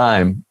whole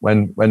time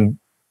when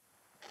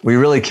we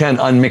really can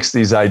unmix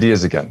these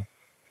ideas again.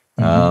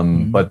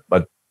 But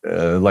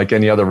like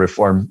any other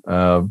reform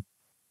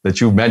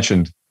that you've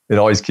mentioned, it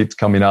always keeps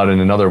coming out in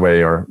another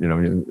way, or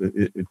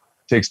it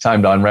takes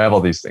time to unravel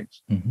these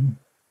things.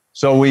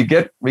 So we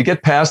get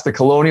past the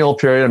colonial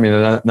period. I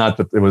mean, not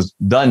that it was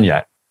done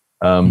yet,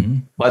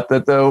 but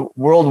that the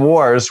world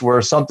wars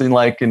were something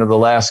like the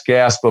last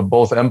gasp of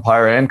both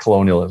empire and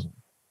colonialism.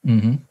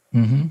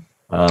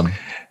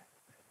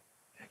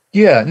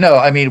 Yeah, no,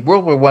 I mean,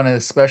 World War I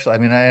especially,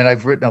 and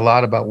I've written a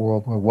lot about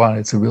World War I.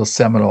 It's a real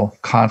seminal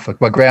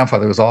conflict. My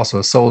grandfather was also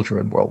a soldier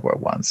in World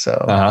War I,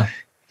 so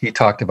he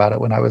talked about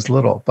it when I was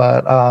little.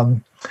 But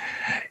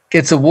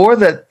it's a war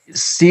that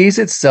sees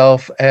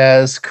itself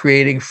as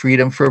creating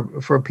freedom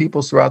for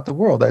peoples throughout the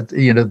world. That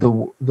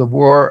the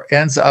war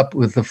ends up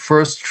with the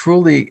first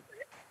truly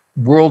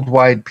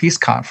worldwide peace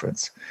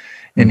conference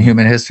in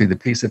human history, the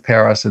Peace of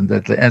Paris, and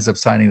that ends up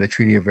signing the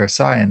Treaty of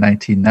Versailles in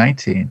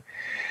 1919.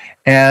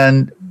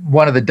 And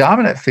one of the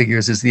dominant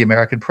figures is the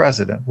American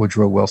president,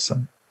 Woodrow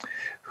Wilson,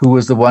 who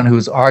was the one who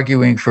was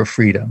arguing for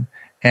freedom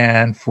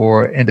and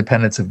for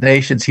independence of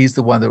nations. He's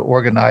the one that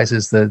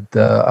organizes the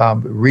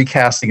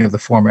recasting of the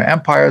former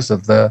empires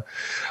of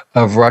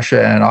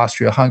Russia and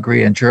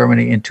Austria-Hungary and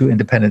Germany into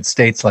independent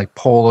states like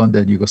Poland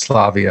and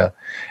Yugoslavia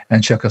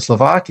and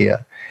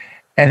Czechoslovakia.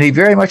 And he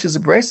very much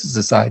embraces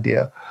this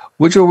idea.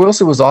 Woodrow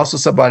Wilson was also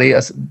somebody,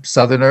 a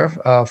Southerner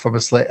from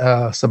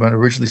an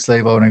originally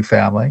slave-owning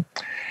family,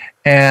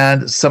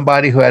 and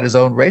somebody who had his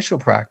own racial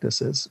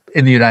practices.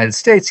 In the United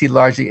States, he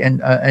largely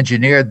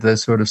engineered the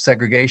sort of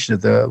segregation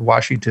of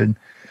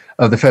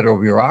the federal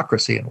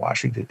bureaucracy in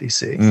Washington,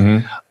 D.C.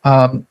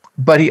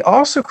 But he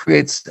also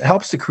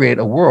helps to create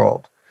a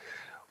world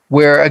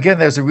where, again,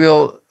 there's a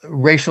real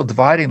racial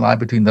dividing line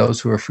between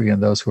those who are free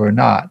and those who are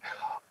not.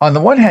 On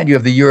the one hand, you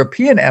have the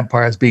European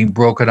empires being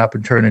broken up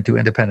and turned into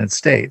independent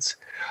states.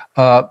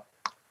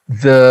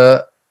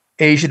 The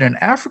Asian and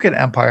African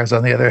empires,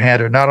 on the other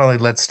hand, are not only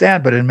let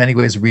stand, but in many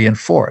ways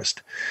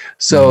reinforced.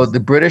 So the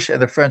British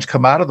and the French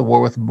come out of the war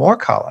with more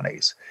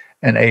colonies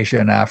in Asia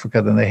and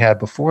Africa than they had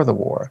before the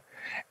war.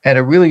 And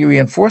it really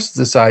reinforces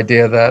this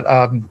idea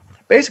that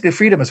basically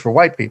freedom is for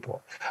white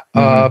people.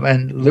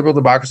 And liberal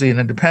democracy and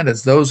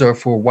independence, those are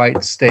for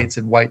white states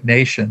and white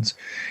nations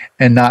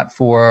and not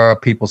for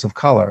peoples of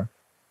color.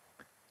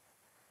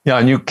 Yeah,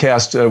 and you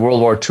cast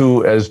World War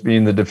II as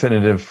being the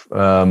definitive,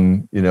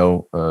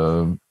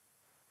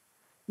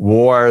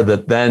 war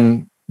that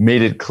then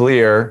made it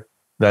clear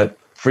that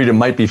freedom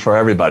might be for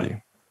everybody.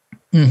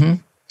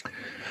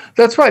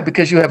 That's right,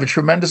 because you have a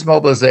tremendous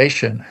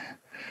mobilization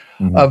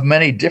of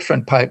many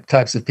different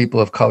types of people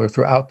of color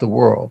throughout the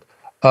world.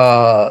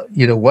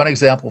 One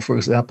example, for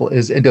example,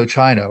 is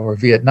Indochina or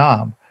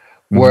Vietnam,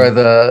 where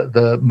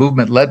the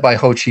movement led by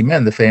Ho Chi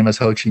Minh, the famous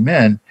Ho Chi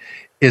Minh,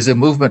 is a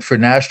movement for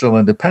national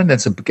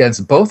independence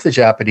against both the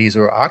Japanese who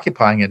were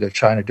occupying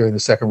Indochina during the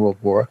Second World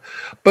War,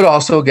 but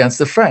also against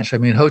the French. I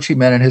mean, Ho Chi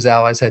Minh and his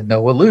allies had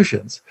no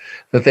illusions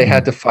that they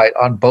had to fight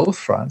on both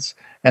fronts.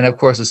 And of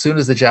course, as soon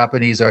as the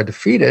Japanese are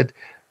defeated,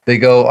 they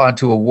go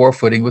onto a war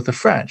footing with the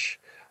French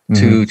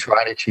to try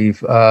and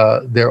achieve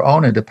their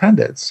own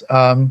independence.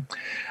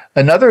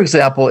 Another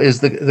example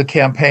is the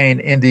campaign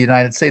in the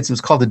United States. It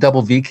was called the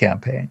Double V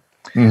campaign.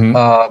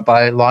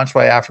 Launched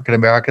by African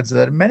Americans,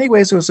 that in many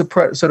ways it was a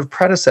sort of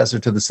predecessor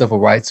to the civil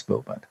rights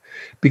movement,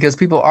 because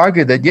people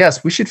argued that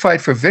yes, we should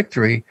fight for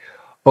victory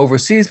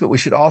overseas, but we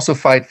should also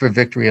fight for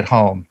victory at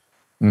home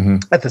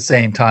at the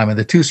same time, and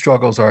the two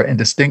struggles are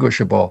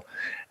indistinguishable,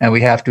 and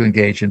we have to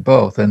engage in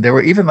both. And there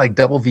were even like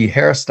double V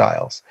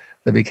hairstyles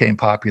that became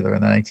popular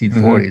in the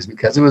 1940s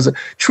because it was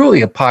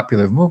truly a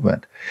popular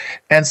movement.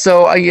 And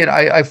so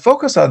I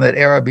focus on that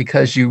era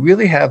because you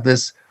really have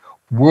this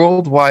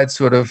worldwide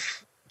sort of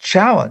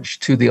challenge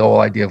to the whole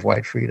idea of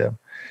white freedom,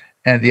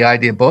 and the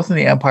idea both in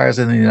the empires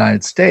and in the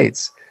United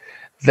States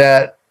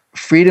that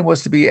freedom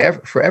was to be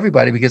for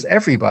everybody because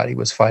everybody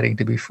was fighting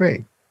to be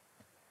free.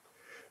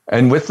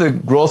 And with the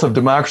growth of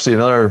democracy,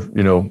 another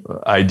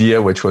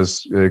idea which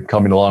was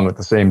coming along at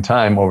the same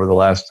time over the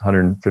last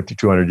 150,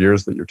 200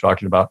 years that you're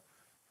talking about,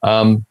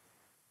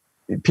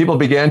 people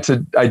began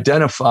to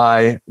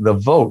identify the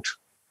vote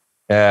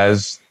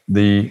as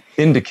the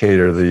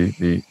indicator,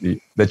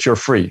 that you're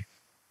free.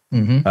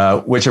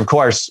 Which, of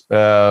course,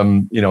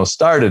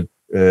 started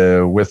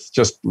with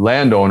just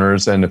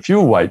landowners and a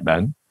few white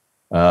men,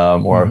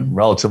 or a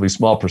relatively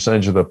small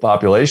percentage of the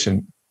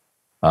population,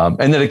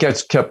 and then it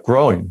kept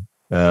growing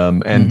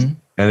and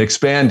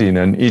expanding,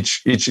 and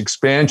each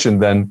expansion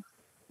then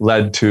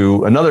led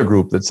to another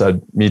group that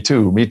said, "Me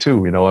too, me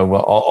too."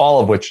 All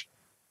of which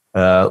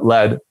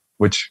led,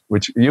 which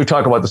you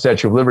talk about the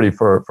Statue of Liberty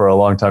for a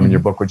long time in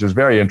your book, which is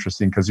very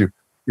interesting because you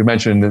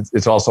mentioned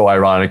it's also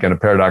ironic and a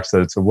paradox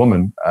that it's a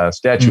woman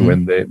statue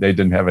and they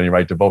didn't have any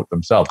right to vote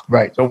themselves.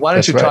 Right. So why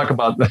don't you talk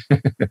about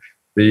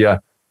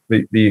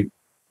the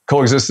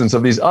coexistence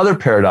of these other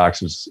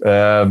paradoxes?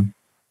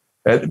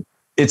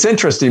 It's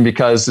interesting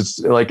because it's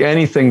like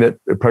anything that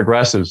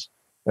progresses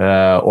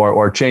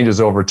or changes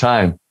over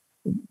time.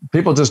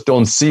 People just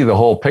don't see the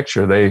whole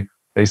picture. They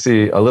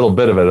see a little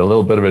bit of it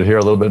here,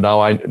 a little bit.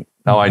 Now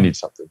I need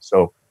something.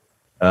 So.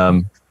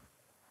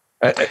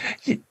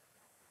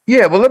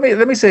 Yeah, well,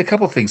 let me say a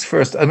couple of things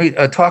first. Let me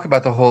talk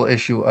about the whole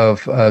issue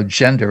of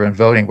gender and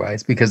voting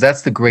rights, because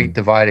that's the great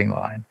dividing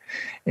line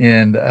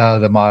in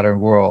the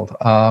modern world.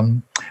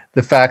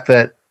 The fact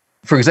that,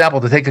 for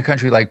example, to take a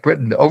country like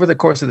Britain, over the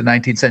course of the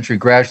 19th century,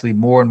 gradually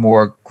more and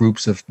more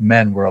groups of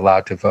men were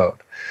allowed to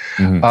vote.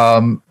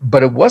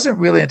 But it wasn't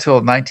really until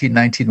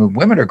 1919, when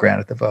women are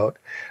granted the vote,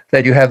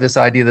 that you have this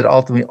idea that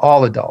ultimately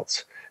all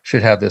adults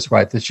should have this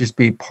right. This just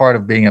be part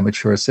of being a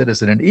mature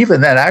citizen. And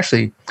even then,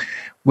 actually,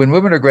 when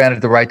women are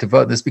granted the right to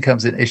vote, this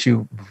becomes an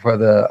issue for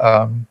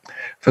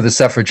the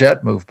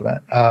suffragette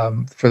movement,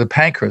 for the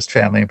Pankhurst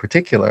family in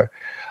particular.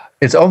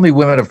 It's only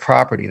women of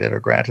property that are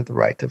granted the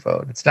right to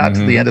vote. It's not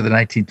to the end of the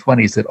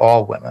 1920s that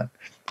all women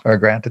are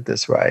granted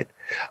this right.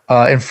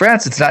 In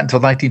France, it's not until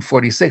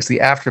 1946, the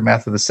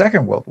aftermath of the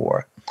Second World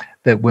War,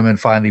 that women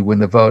finally win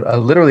the vote,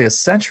 literally a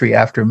century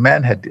after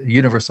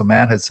universal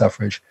manhood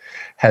suffrage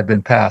had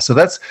been passed. So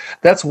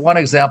that's one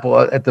example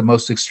at the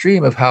most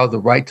extreme of how the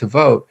right to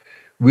vote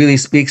really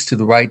speaks to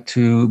the right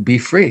to be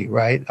free,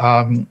 right?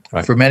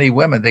 Right. For many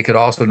women, they could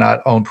also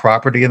not own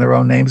property in their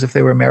own names if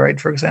they were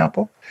married, for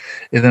example.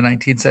 In the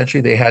 19th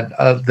century,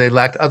 they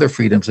lacked other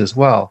freedoms as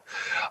well.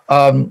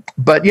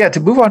 But yeah, to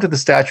move on to the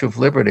Statue of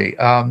Liberty,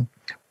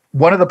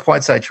 one of the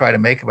points I try to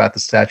make about the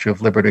Statue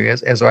of Liberty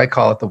is, as I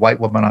call it, the white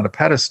woman on a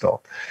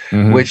pedestal,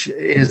 which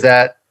is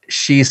that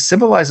she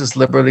symbolizes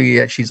liberty,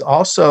 yet she's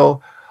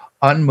also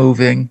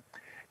unmoving.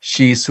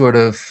 She's sort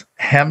of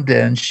hemmed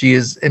in. She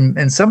is,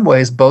 in some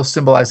ways, both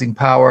symbolizing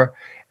power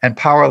and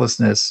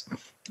powerlessness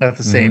at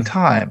the same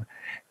time.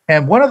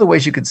 And one of the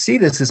ways you can see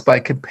this is by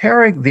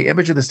comparing the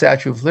image of the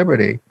Statue of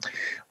Liberty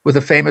with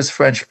a famous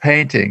French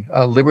painting,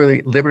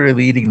 Liberty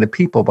Leading the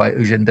People by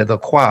Eugène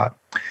Delacroix,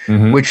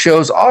 which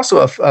shows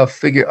also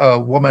a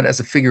woman as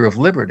a figure of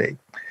liberty.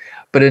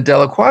 But in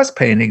Delacroix's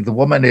painting, the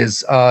woman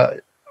is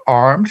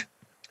armed.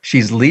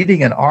 She's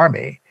leading an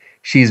army.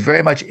 She's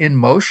very much in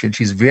motion.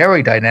 She's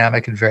very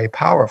dynamic and very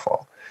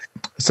powerful.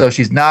 So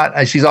she's not,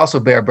 and she's also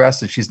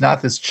bare-breasted. She's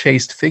not this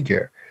chaste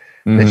figure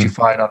that you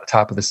find on the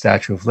top of the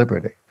Statue of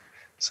Liberty.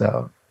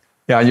 So,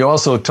 yeah, and you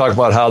also talk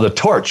about how the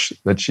torch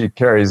that she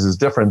carries is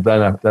different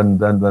than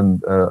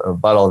a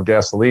bottle of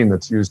gasoline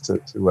that's used to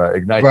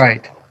ignite,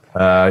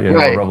 a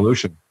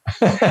revolution.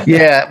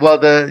 Yeah, well,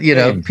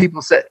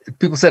 people said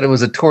it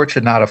was a torch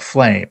and not a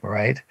flame,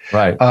 right?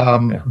 Right.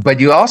 But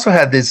you also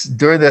had this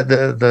during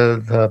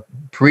the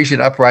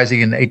Parisian uprising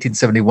in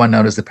 1871,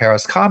 known as the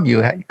Paris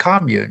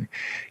Commune.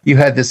 You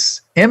had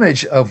this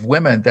image of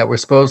women that were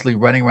supposedly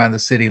running around the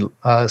city,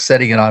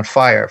 setting it on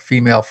fire,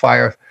 female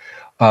fire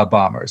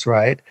bombers,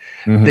 right?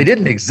 They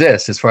didn't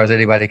exist as far as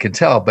anybody can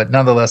tell, but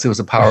nonetheless, it was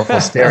a powerful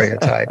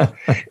stereotype.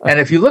 And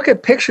if you look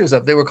at pictures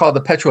they were called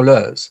the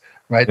pétroleuses,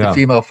 right? The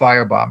female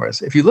fire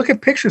bombers. If you look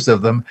at pictures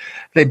of them,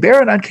 they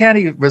bear an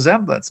uncanny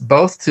resemblance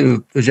both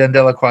to Eugène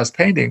Delacroix's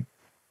painting,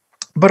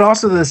 but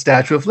also to the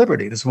Statue of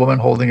Liberty, this woman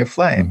holding a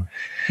flame.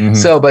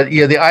 So, but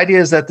the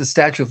idea is that the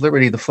Statue of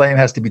Liberty, the flame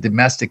has to be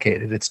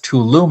domesticated. It's to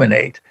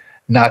illuminate,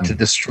 not to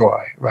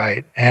destroy,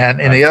 right?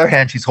 And on the other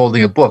hand, she's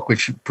holding a book,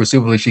 which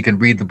presumably she can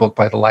read the book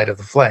by the light of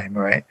the flame,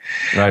 right?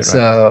 Right.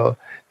 So,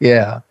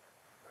 yeah.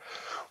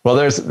 Well,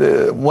 there's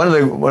one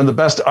of the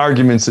best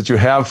arguments that you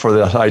have for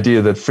the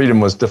idea that freedom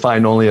was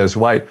defined only as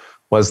white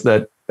was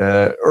that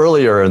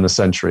earlier in the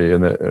century,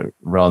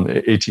 around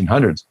the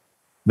 1800s,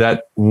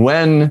 that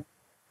when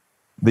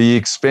the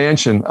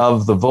expansion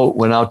of the vote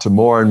went out to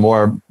more and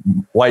more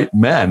white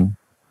men,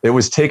 it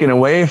was taken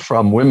away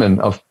from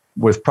women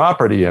with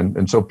property.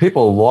 And so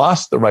people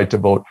lost the right to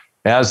vote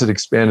as it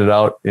expanded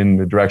out in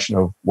the direction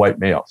of white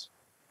males.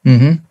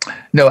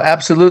 No,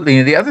 absolutely.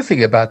 And the other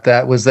thing about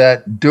that was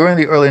that during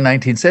the early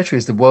 19th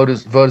centuries, the vote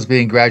is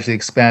being gradually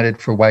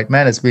expanded for white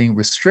men. It's being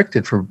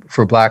restricted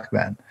for black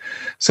men.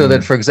 So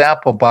that, for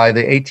example, by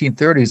the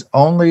 1830s,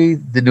 only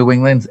the New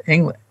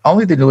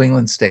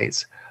England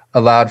states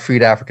allowed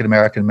freed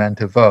African-American men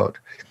to vote.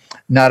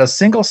 Not a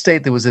single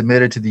state that was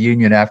admitted to the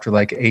Union after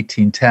like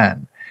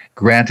 1810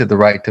 granted the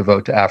right to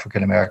vote to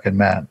African-American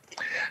men.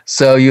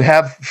 So you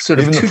have sort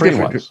of two different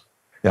ones.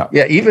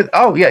 Even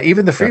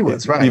the free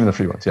ones, right? Even the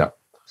free ones, yeah.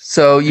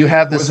 So you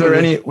have this.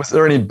 Was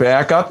there any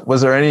backup?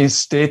 Was there any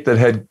state that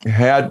had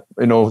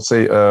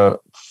say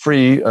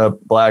free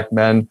black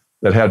men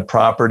that had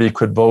property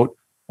could vote,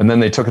 and then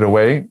they took it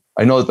away?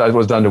 I know that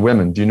was done to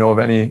women. Do you know of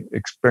any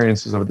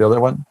experiences of the other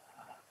one?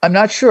 I'm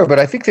not sure, but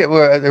I think there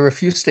were a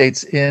few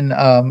states in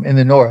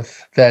the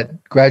North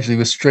that gradually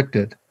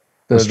restricted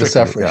the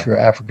suffrage for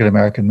African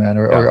American men,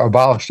 or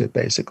abolished it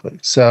basically.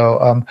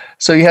 So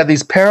you have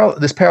this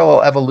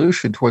parallel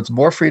evolution towards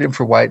more freedom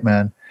for white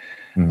men,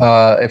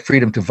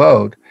 freedom to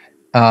vote,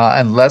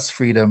 and less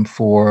freedom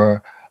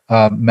for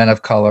men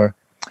of color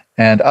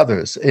and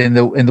others. In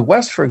the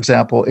West, for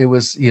example, it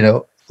was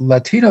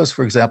Latinos,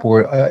 for example,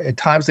 were at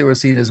times they were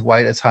seen as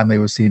white, at times they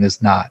were seen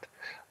as not.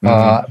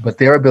 But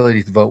their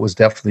ability to vote was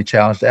definitely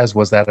challenged, as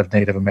was that of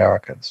Native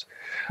Americans.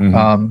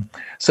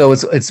 So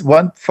it's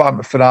one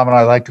phenomenon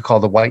I like to call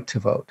the white to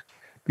vote,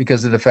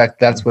 because in effect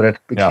that's what it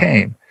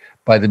became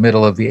by the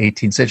middle of the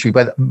 18th century,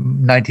 by the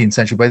 19th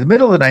century. By the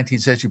middle of the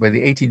 19th century, by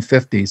the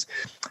 1850s,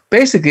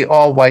 basically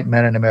all white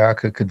men in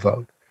America could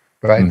vote.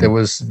 Right? There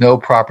was no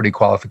property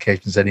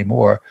qualifications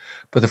anymore,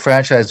 but the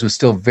franchise was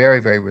still very,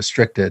 very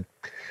restricted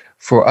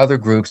for other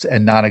groups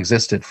and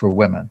non-existent for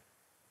women.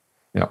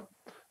 Yeah.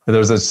 There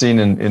was a scene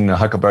in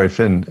Huckleberry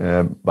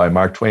Finn by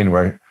Mark Twain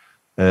where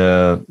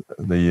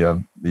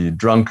the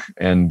drunk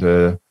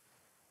and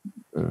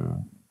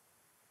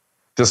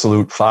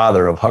dissolute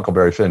father of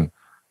Huckleberry Finn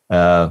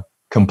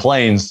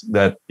complains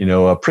that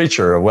a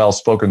preacher, a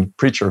well-spoken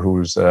preacher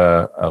who's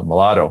a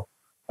mulatto,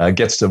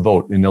 gets to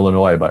vote in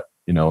Illinois, but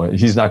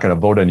he's not going to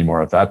vote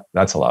anymore if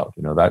that's allowed.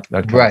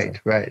 That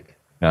right.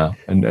 Yeah,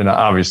 and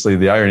obviously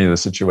the irony of the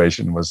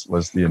situation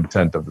was the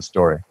intent of the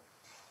story.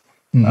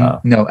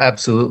 No,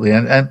 absolutely,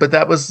 but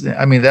that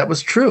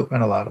was true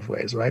in a lot of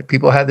ways, right?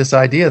 People had this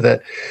idea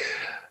that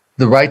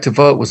the right to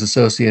vote was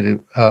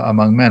associated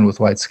among men with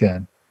white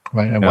skin,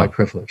 right, and white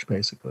privilege,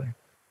 basically.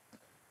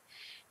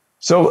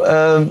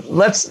 So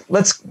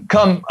let's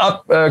come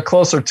up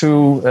closer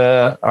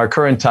to our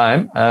current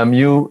time.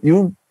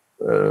 You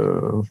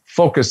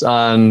focus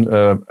on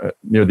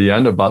near the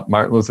end about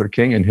Martin Luther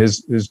King and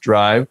his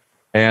drive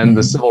and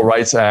the Civil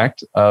Rights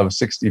Act of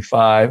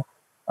 '65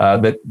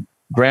 that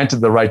granted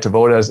the right to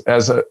vote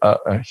as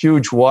a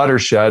huge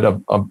watershed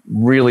of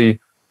really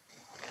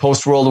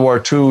post-World War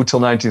II till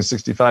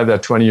 1965,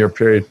 that 20-year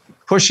period,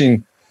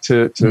 pushing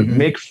to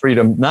make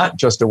freedom not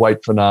just a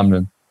white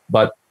phenomenon,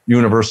 but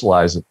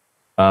universalize it.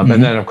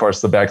 And then, of course,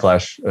 the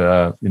backlash,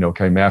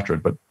 came after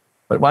it. But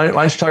why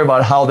don't you talk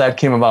about how that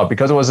came about?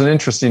 Because it was an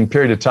interesting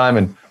period of time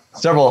and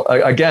several,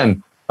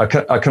 again,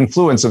 a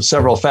confluence of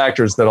several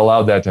factors that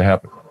allowed that to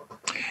happen.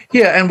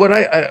 Yeah, and what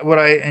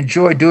I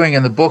enjoy doing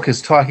in the book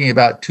is talking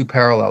about two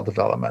parallel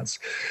developments: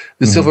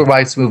 the civil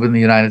rights movement in the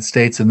United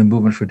States and the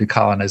movement for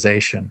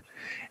decolonization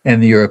in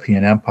the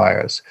European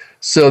empires.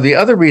 So the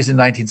other reason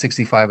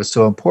 1965 is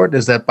so important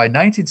is that by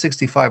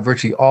 1965,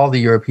 virtually all the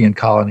European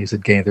colonies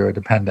had gained their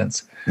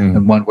independence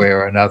in one way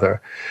or another.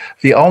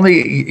 The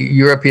only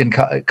European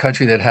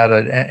country that had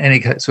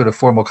any sort of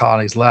formal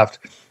colonies left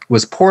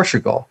was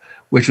Portugal,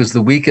 which was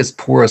the weakest,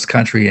 poorest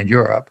country in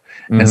Europe.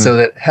 And so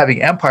that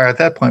having empire at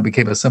that point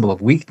became a symbol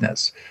of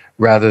weakness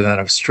rather than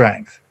of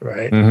strength,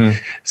 right?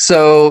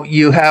 So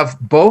you have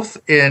both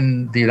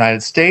in the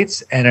United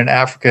States and in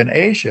Africa and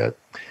Asia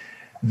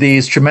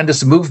these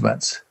tremendous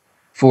movements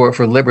for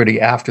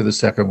liberty after the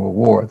Second World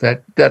War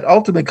that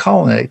ultimately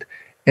culminate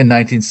in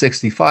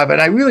 1965.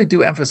 And I really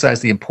do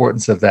emphasize the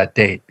importance of that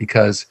date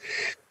because,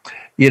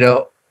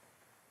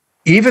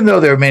 even though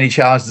there are many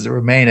challenges that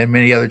remain and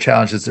many other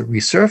challenges that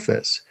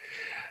resurface,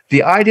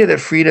 the idea that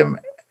freedom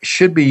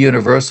should be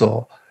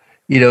universal,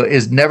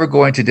 is never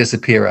going to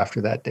disappear after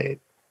that date.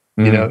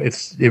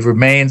 It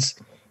remains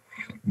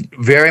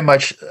very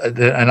much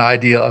an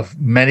idea of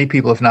many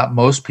people, if not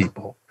most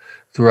people,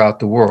 throughout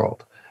the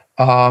world.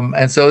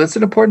 And so it's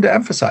important to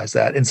emphasize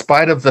that, in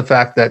spite of the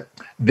fact that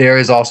there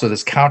is also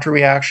this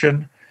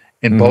counter-reaction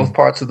in both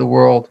parts of the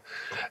world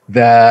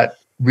that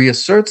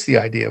reasserts the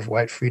idea of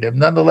white freedom.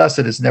 Nonetheless,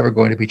 it is never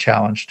going to be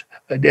challenged.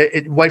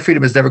 White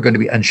freedom is never going to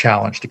be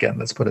unchallenged again,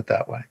 let's put it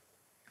that way.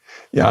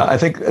 Yeah, I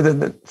think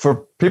that for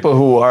people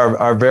who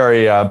are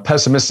very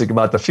pessimistic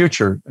about the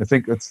future, I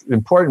think it's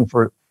important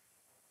for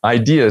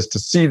ideas to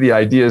see the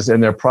ideas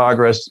and their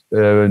progress,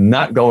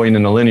 not going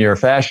in a linear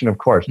fashion, of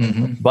course,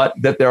 but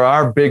that there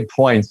are big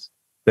points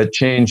that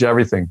change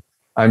everything.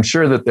 I'm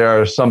sure that there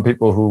are some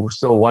people who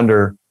still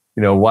wonder,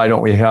 why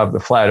don't we have the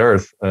flat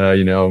Earth? I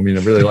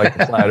really like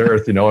the flat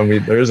Earth, and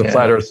there is a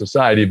flat Earth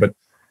society, but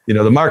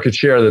the market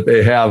share that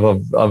they have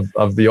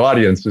of the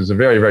audience is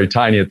very, very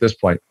tiny at this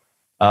point.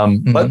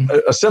 But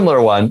a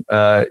similar one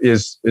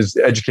is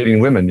educating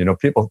women.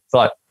 People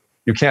thought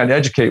you can't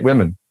educate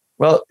women.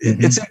 Well,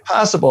 it's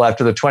impossible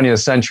after the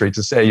 20th century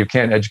to say you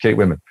can't educate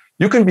women.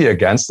 You can be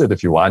against it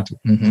if you want to,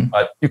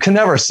 but you can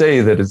never say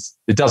that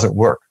it doesn't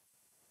work.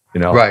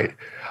 Right.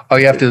 All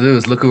you have to do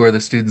is look who are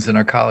the students in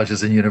our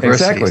colleges and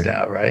universities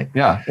now, right?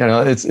 Yeah,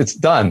 it's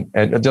done,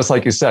 and just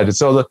like you said,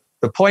 so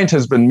the point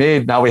has been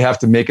made. Now we have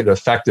to make it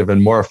effective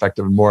and more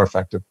effective and more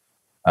effective,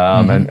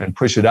 and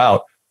push it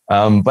out.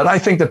 But I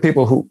think that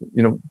people who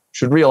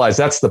should realize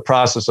that's the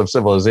process of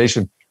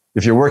civilization.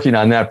 If you're working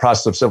on that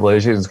process of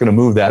civilization, it's going to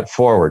move that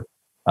forward,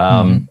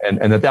 and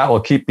that will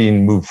keep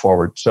being moved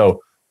forward.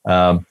 So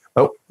to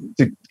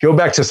go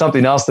back to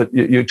something else that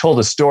you told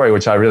a story,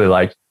 which I really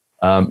liked.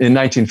 In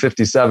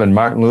 1957,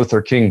 Martin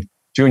Luther King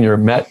Jr.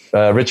 met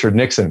Richard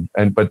Nixon,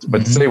 but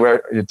say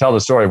where you tell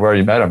the story where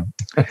you met him.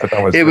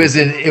 It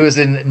was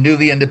in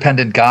newly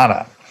independent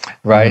Ghana,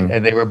 right?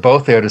 And they were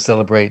both there to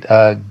celebrate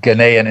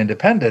Ghanaian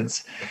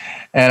independence.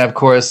 And of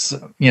course,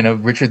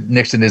 Richard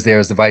Nixon is there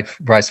as the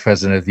vice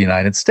president of the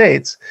United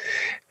States.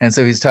 And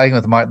so he's talking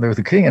with Martin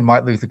Luther King, and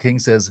Martin Luther King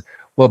says,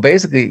 well,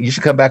 basically, you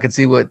should come back and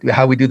see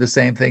how we do the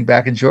same thing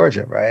back in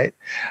Georgia, right?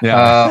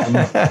 Yeah.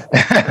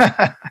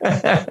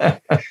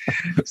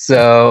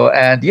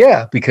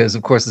 Because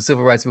of course the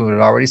civil rights movement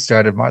had already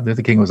started. Martin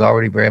Luther King was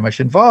already very much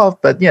involved,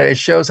 but it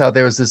shows how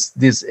there was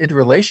this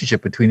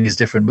interrelationship between these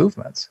different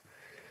movements.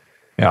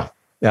 Yeah,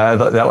 I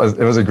thought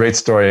it was a great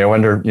story. I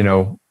wonder,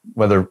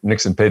 whether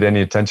Nixon paid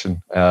any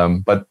attention,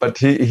 but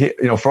he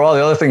for all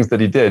the other things that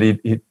he did,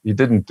 he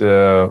didn't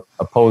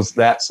oppose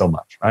that so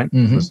much, right?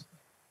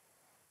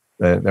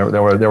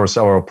 There were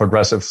several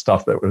progressive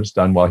stuff that was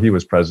done while he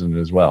was president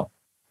as well.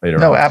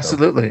 No,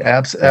 absolutely,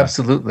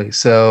 absolutely.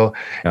 So,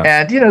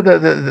 and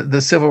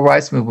the civil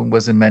rights movement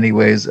was in many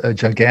ways a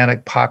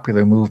gigantic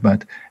popular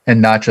movement,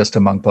 and not just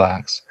among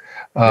blacks.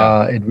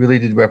 It really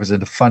did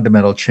represent a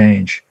fundamental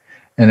change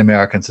in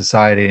American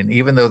society. And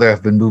even though there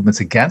have been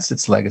movements against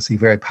its legacy,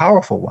 very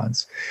powerful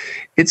ones,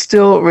 it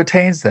still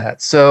retains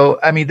that. So,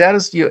 I mean, that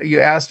is you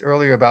asked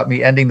earlier about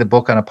me ending the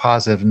book on a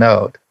positive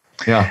note.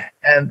 Yeah.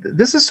 And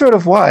this is sort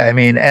of why. I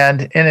mean,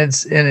 and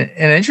it's in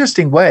an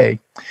interesting way,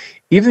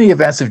 even the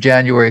events of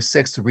January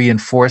 6th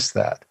reinforce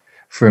that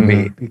for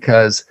me,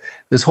 because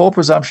this whole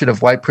presumption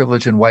of white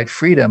privilege and white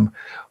freedom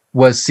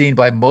was seen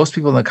by most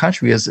people in the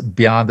country as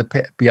beyond the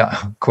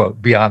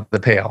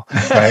pale,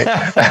 right?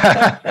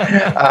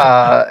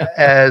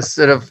 As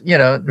sort of,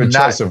 Good not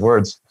choice of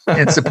words.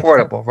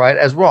 insupportable, right?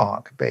 As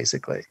wrong,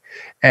 basically,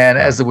 and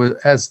as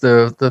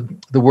the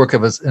work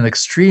of an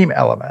extreme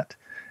element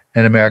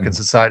in American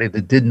society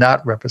that did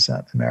not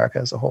represent America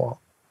as a whole.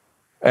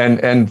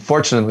 And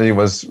fortunately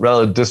was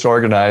relatively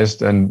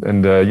disorganized and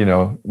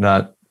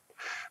not.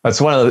 That's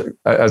one of the,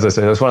 as I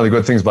say, that's one of the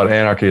good things about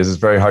anarchy is it's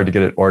very hard to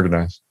get it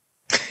organized.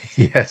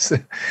 Yes.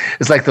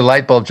 It's like the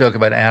light bulb joke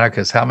about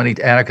anarchists. How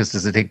many anarchists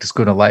does it take to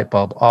screw in a light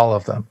bulb? All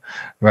of them,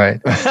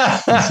 right?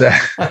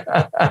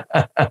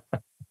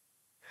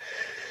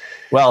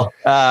 Well,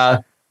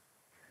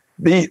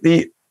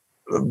 the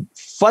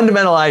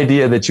fundamental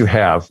idea that you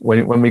have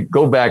when we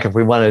go back, if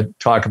we want to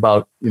talk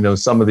about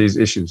some of these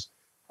issues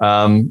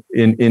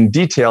in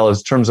detail, in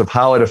terms of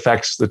how it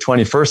affects the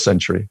 21st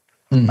century.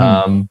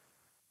 Mm-hmm.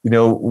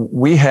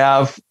 We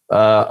have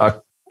a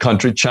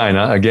country,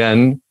 China,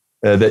 again,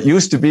 that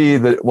used to be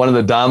one of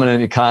the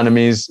dominant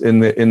economies in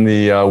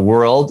the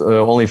world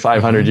only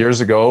 500 years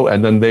ago,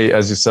 and then they,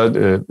 as you said,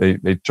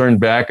 they turned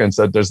back and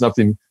said there's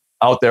nothing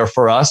out there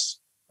for us.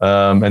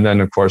 And then,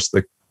 of course,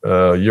 the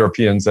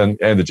Europeans and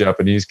the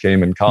Japanese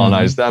came and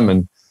colonized them,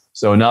 and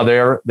so now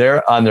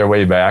they're on their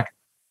way back.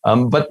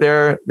 But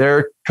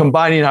they're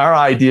combining our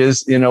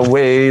ideas in a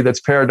way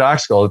that's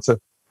paradoxical.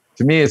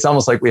 To me, it's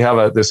almost like we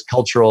have this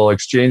cultural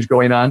exchange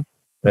going on,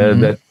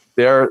 that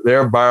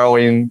they're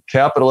borrowing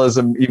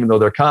capitalism, even though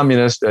they're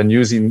communist, and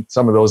using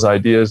some of those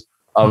ideas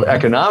of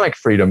economic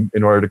freedom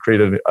in order to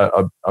create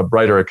a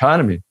brighter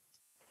economy.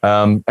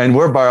 And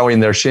we're borrowing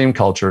their shame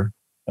culture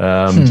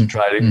to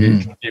try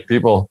to keep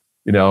people,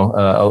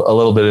 a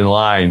little bit in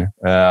line,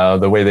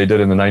 the way they did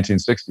in the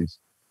 1960s.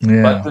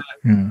 Yeah.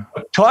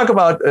 But talk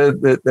about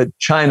the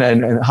China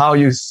and how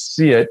you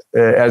see it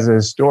as a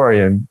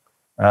historian.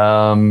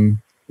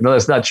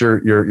 That's not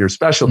your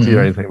specialty or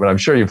anything, but I'm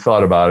sure you've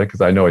thought about it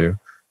because I know you.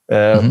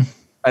 And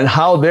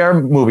how they're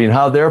moving,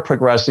 how they're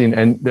progressing,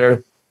 and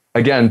they're,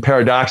 again,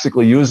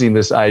 paradoxically using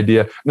this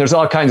idea. And there's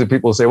all kinds of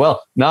people who say,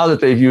 well, now that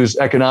they've used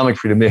economic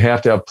freedom, they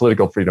have to have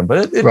political freedom.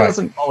 But it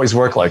doesn't always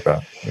work like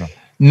that.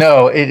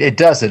 No, it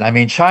doesn't. I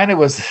mean, China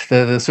was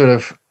the sort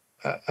of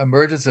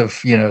emergence of,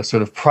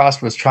 sort of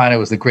prosperous China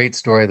was the great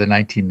story of the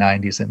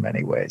 1990s in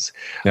many ways.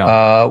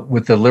 Yeah.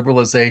 With the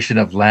liberalization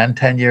of land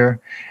tenure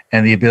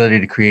and the ability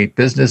to create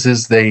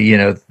businesses,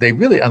 they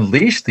really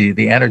unleashed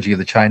the energy of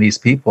the Chinese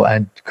people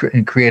and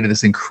created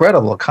this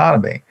incredible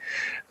economy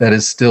that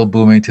is still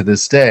booming to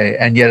this day.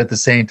 And yet at the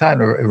same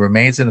time, it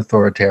remains an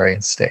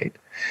authoritarian state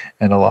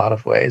in a lot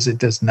of ways. It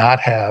does not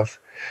have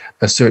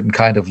a certain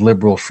kind of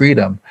liberal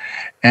freedom.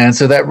 And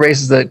so that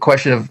raises the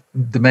question of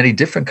the many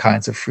different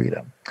kinds of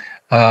freedom.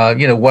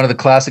 One of the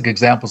classic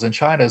examples in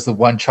China is the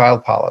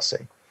one-child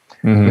policy,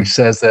 which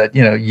says that,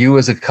 you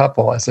as a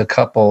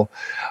couple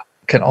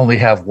can only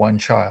have one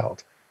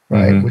child,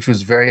 right? Which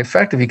was very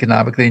effective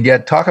economically, and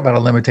yet talk about a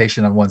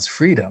limitation on one's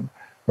freedom,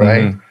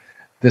 right?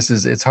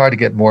 It's hard to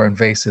get more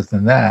invasive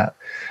than that.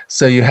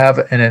 So you have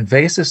an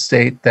invasive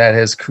state that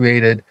has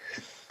created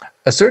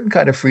a certain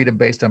kind of freedom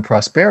based on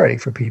prosperity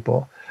for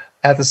people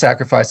at the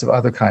sacrifice of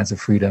other kinds of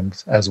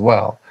freedoms as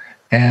well.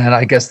 And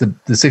I guess the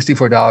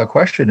 $64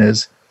 question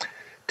is,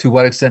 to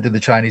what extent do the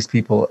Chinese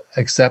people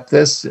accept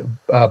this,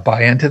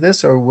 buy into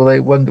this, or will they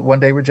one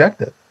day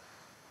reject it?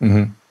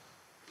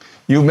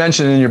 You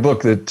mentioned in your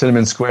book the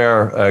Tiananmen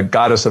Square,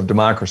 goddess of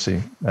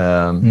democracy,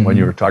 when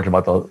you were talking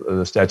about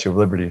the Statue of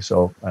Liberty.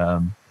 So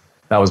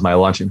that was my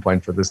launching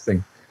point for this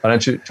thing. Why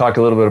don't you talk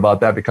a little bit about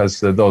that? Because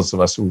those of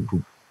us who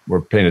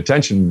were paying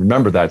attention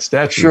remember that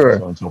statue, and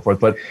so on and so forth.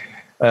 But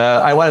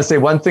I want to say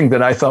one thing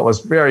that I thought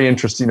was very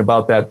interesting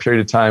about that period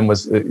of time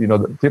was,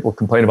 people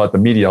complain about the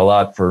media a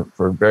lot for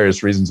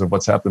various reasons of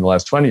what's happened in the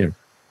last 20 years.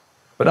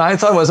 But I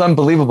thought it was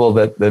unbelievable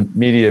that the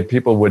media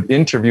people would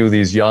interview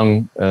these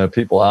young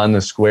people on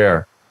the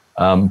square,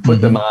 put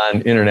them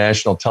on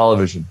international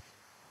television,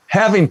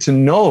 having to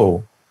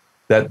know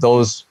that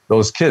those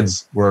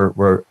kids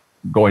were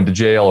going to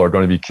jail or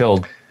going to be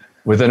killed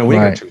within a week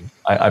or two.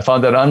 I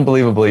found that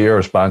unbelievably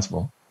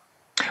irresponsible.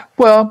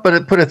 Well,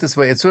 but put it this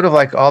way, it's sort of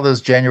like all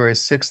those January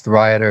 6th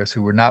rioters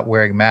who were not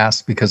wearing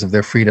masks because of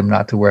their freedom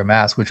not to wear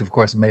masks, which of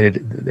course made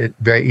it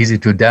very easy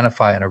to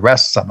identify and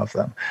arrest some of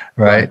them,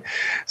 right?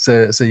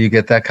 So you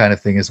get that kind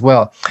of thing as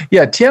well.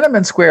 Yeah,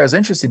 Tiananmen Square is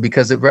interesting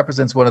because it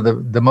represents one of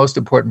the most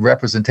important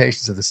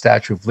representations of the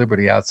Statue of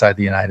Liberty outside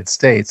the United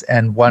States,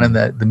 and one in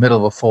the middle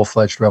of a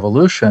full-fledged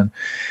revolution.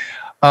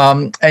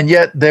 And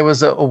yet there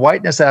was a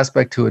whiteness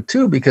aspect to it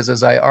too, because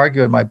as I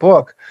argue in my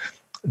book,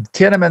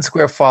 Tiananmen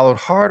Square followed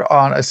hard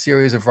on a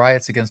series of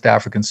riots against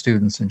African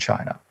students in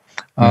China,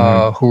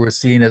 who were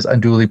seen as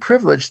unduly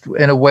privileged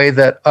in a way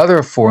that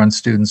other foreign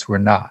students were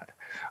not.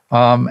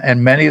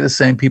 And many of the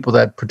same people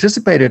that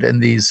participated in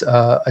these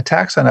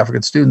attacks on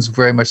African students were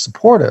very much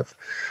supportive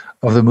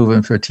of the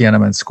movement for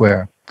Tiananmen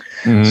Square.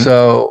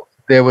 So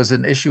there was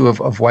an issue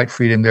of white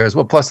freedom there as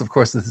well. Plus, of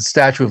course, the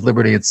Statue of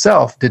Liberty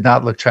itself did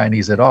not look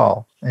Chinese at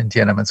all in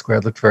Tiananmen Square.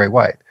 It looked very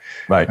white.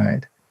 Right.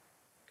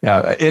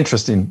 Yeah,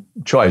 interesting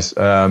choice.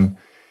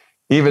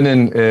 Even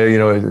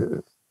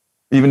in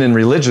even in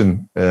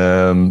religion,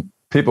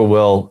 people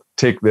will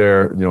take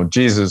their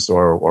Jesus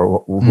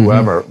or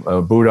whoever,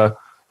 Buddha,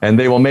 and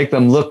they will make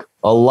them look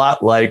a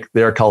lot like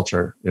their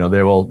culture.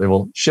 They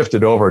will shift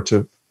it over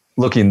to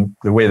looking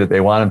the way that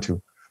they want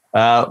them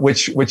to.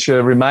 Which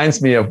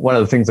reminds me of one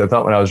of the things I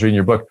thought when I was reading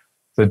your book.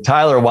 That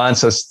Tyler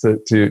wants us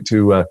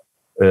to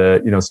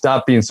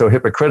stop being so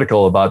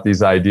hypocritical about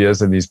these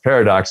ideas and these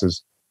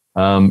paradoxes.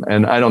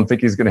 And I don't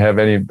think he's going to have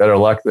any better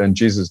luck than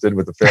Jesus did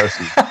with the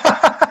Pharisees.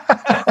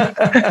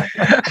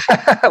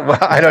 Well,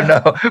 I don't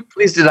know.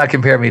 Please do not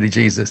compare me to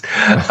Jesus.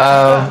 It's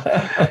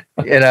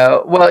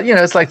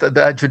like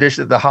the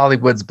tradition of the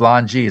Hollywood's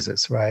blonde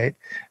Jesus, right?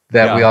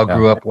 That we all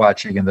grew up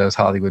watching in those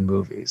Hollywood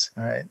movies,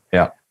 right?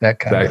 Yeah, that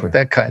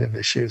kind of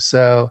issue.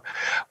 So,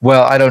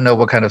 well, I don't know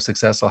what kind of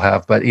success I'll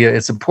have, but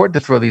it's important to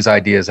throw these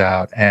ideas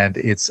out, and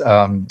it's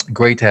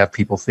great to have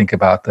people think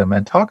about them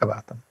and talk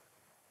about them.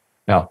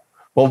 Yeah.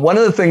 Well, one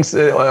of the things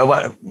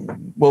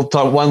we'll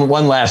talk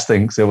one last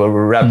thing, so we'll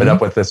wrap it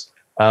up with this.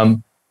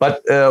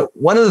 But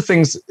one of the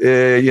things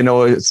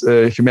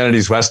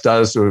Humanities West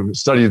does, or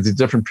study the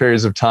different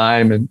periods of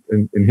time and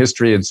in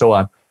history and so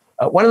on.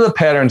 One of the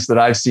patterns that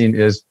I've seen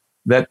is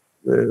that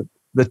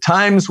the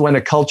times when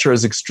a culture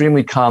is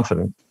extremely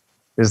confident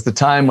is the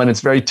time when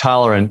it's very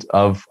tolerant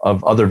of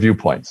other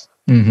viewpoints,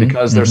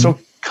 because they're so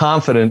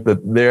confident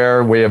that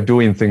their way of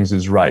doing things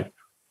is right.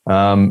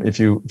 If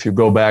you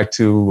go back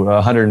to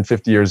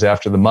 150 years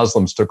after the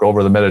Muslims took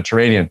over the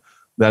Mediterranean,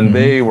 then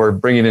they were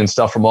bringing in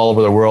stuff from all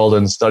over the world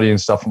and studying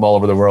stuff from all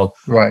over the world.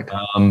 Right.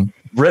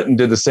 Britain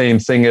did the same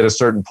thing at a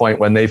certain point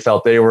when they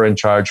felt they were in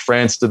charge.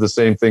 France did the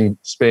same thing.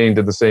 Spain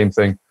did the same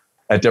thing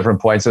at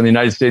different points. And the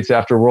United States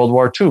after World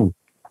War II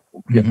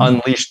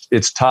unleashed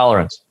its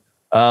tolerance.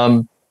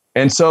 And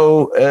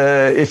so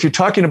if you're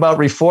talking about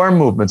reform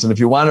movements, and if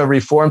you want to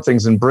reform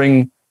things and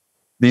bring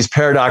these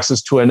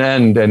paradoxes to an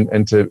end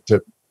and to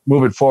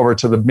move it forward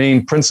to the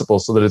main principle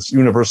so that it's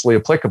universally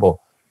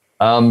applicable,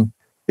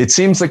 it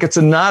seems like it's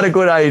not a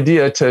good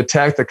idea to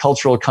attack the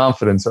cultural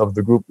confidence of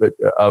the group that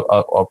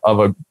of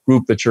a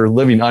group that you're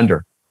living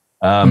under,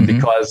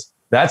 because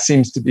that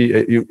seems to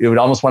be you would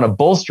almost want to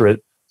bolster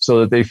it so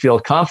that they feel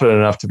confident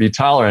enough to be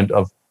tolerant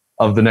of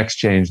the next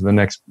change, the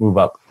next move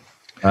up.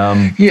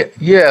 And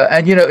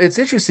it's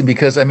interesting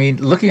because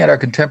looking at our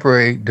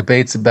contemporary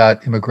debates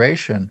about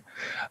immigration,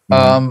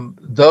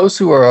 those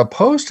who are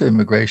opposed to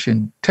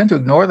immigration tend to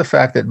ignore the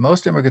fact that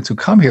most immigrants who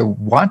come here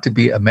want to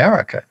be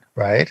American.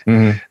 Right.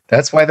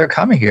 That's why they're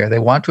coming here. They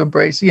want to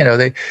embrace, they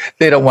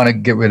don't want to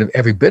get rid of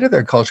every bit of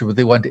their culture, but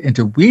they want to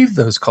interweave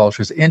those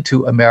cultures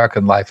into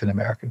American life and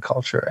American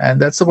culture.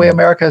 And that's the way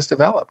America has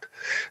developed.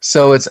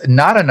 So it's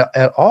not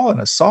at all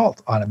an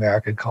assault on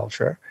American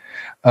culture,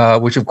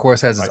 which of course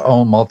has its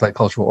own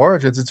multicultural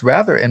origins. It's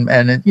rather,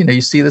 and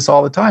you see this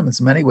all the time, in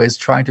many ways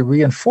trying to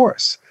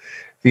reinforce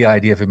the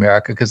idea of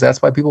America, because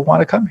that's why people want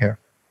to come here.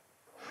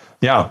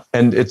 Yeah.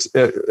 And it's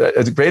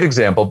a great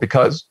example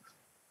because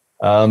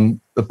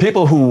the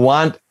people who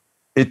want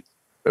it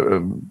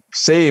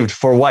saved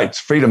for whites,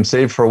 freedom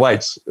saved for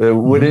whites,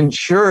 would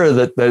ensure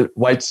that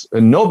whites,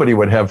 nobody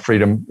would have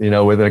freedom,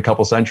 within a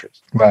couple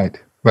centuries. Right.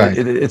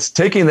 It's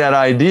taking that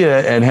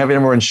idea and having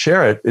everyone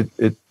share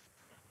it.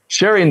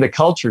 Sharing the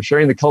culture,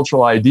 sharing the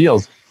cultural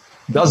ideals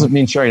doesn't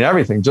mean sharing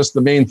everything, just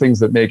the main things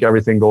that make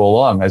everything go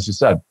along, as you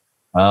said.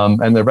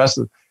 And the rest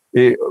of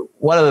it,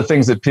 one of the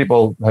things that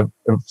people have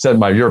said,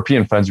 my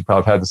European friends, you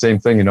probably have had the same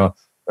thing,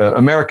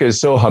 America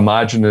is so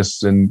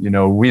homogenous, and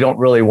we don't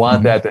really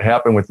want that to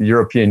happen with the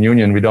European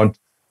Union. We don't,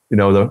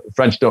 the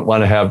French don't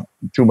want to have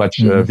too much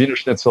Wiener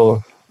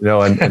Schnitzel,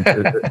 and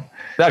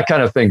that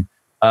kind of thing.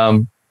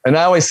 And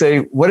I always say,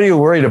 what are you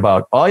worried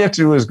about? All you have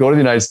to do is go to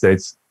the United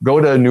States, go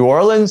to New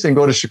Orleans, and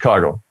go to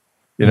Chicago,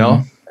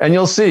 and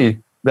you'll see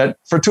that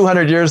for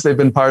 200 years they've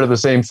been part of the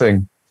same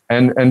thing,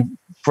 and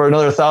for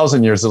another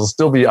 1,000 years it'll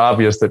still be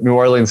obvious that New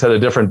Orleans had a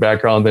different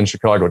background than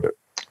Chicago did.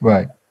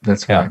 Right.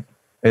 That's right. Yeah.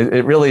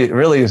 It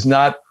really is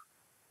not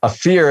a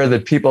fear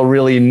that people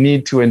really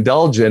need to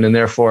indulge in, and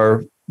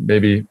therefore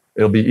maybe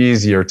it'll be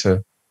easier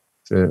to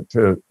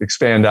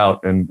expand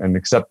out and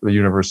accept the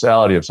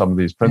universality of some of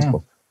these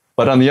principles.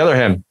 But on the other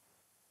hand,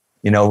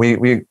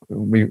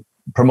 we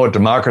promote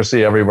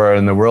democracy everywhere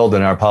in the world,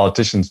 and our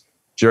politicians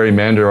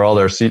gerrymander all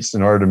their seats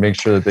in order to make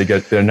sure that they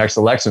get their next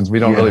elections. We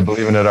don't really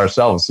believe in it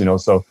ourselves,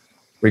 so.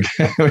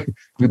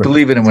 We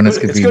believe in it when it's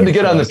convenient. It's good to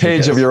get on the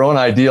page of your own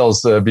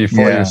ideals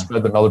before you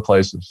spread them other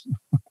places.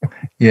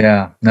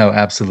 No,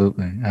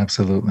 absolutely.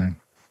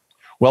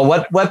 Well,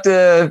 what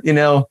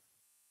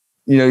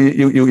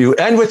you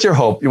end with your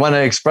hope. You want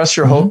to express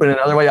your hope in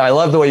another way. I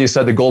love the way you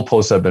said the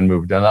goalposts have been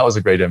moved, and that was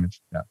a great image.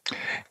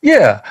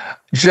 Yeah.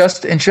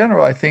 Just in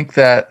general, I think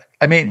that.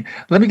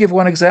 Let me give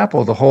one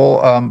example. The whole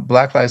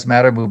Black Lives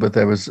Matter movement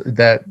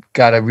that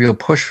got a real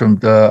push from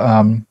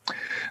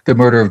the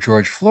murder of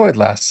George Floyd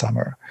last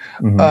summer.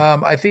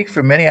 I think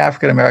for many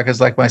African Americans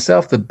like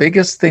myself, the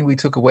biggest thing we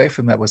took away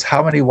from that was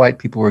how many white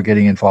people were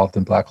getting involved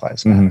in Black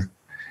Lives Matter.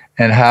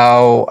 and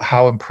how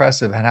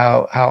impressive and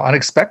how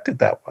unexpected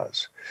that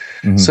was.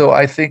 Mm-hmm. So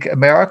I think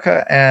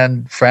America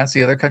and France,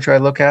 the other country I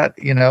look at,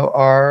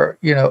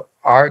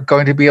 are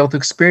going to be able to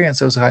experience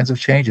those kinds of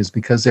changes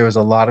because there is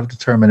a lot of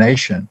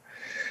determination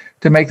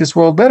to make this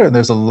world better. And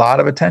there's a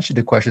lot of attention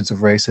to questions of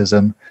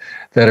racism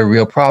that are a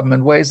real problem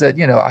in ways that,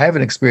 I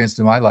haven't experienced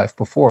in my life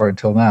before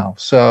until now.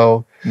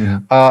 So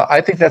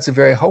I think that's a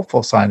very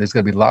hopeful sign. There's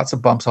going to be lots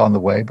of bumps on the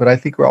way, but I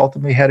think we're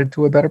ultimately headed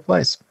to a better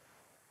place.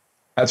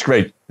 That's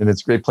great. And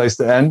it's a great place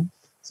to end.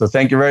 So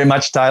thank you very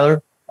much,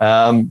 Tyler.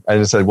 As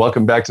I said,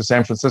 welcome back to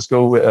San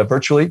Francisco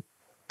virtually.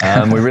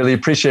 We really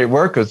appreciate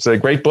work. It's a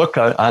great book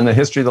on the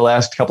history of the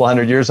last couple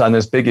hundred years on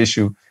this big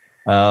issue.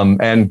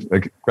 And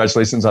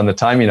congratulations on the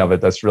timing of it.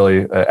 That's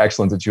really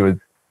excellent that you had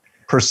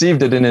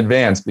perceived it in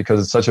advance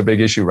because it's such a big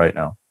issue right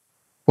now.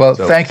 Well,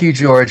 thank you,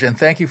 George. And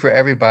thank you for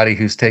everybody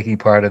who's taking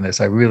part in this.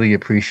 I really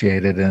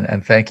appreciate it.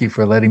 And thank you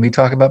for letting me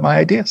talk about my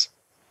ideas.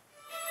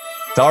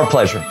 It's our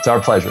pleasure. It's our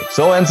pleasure.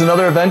 So ends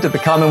another event at the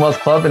Commonwealth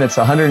Club in its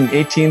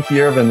 118th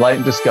year of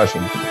enlightened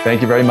discussion.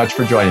 Thank you very much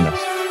for joining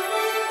us.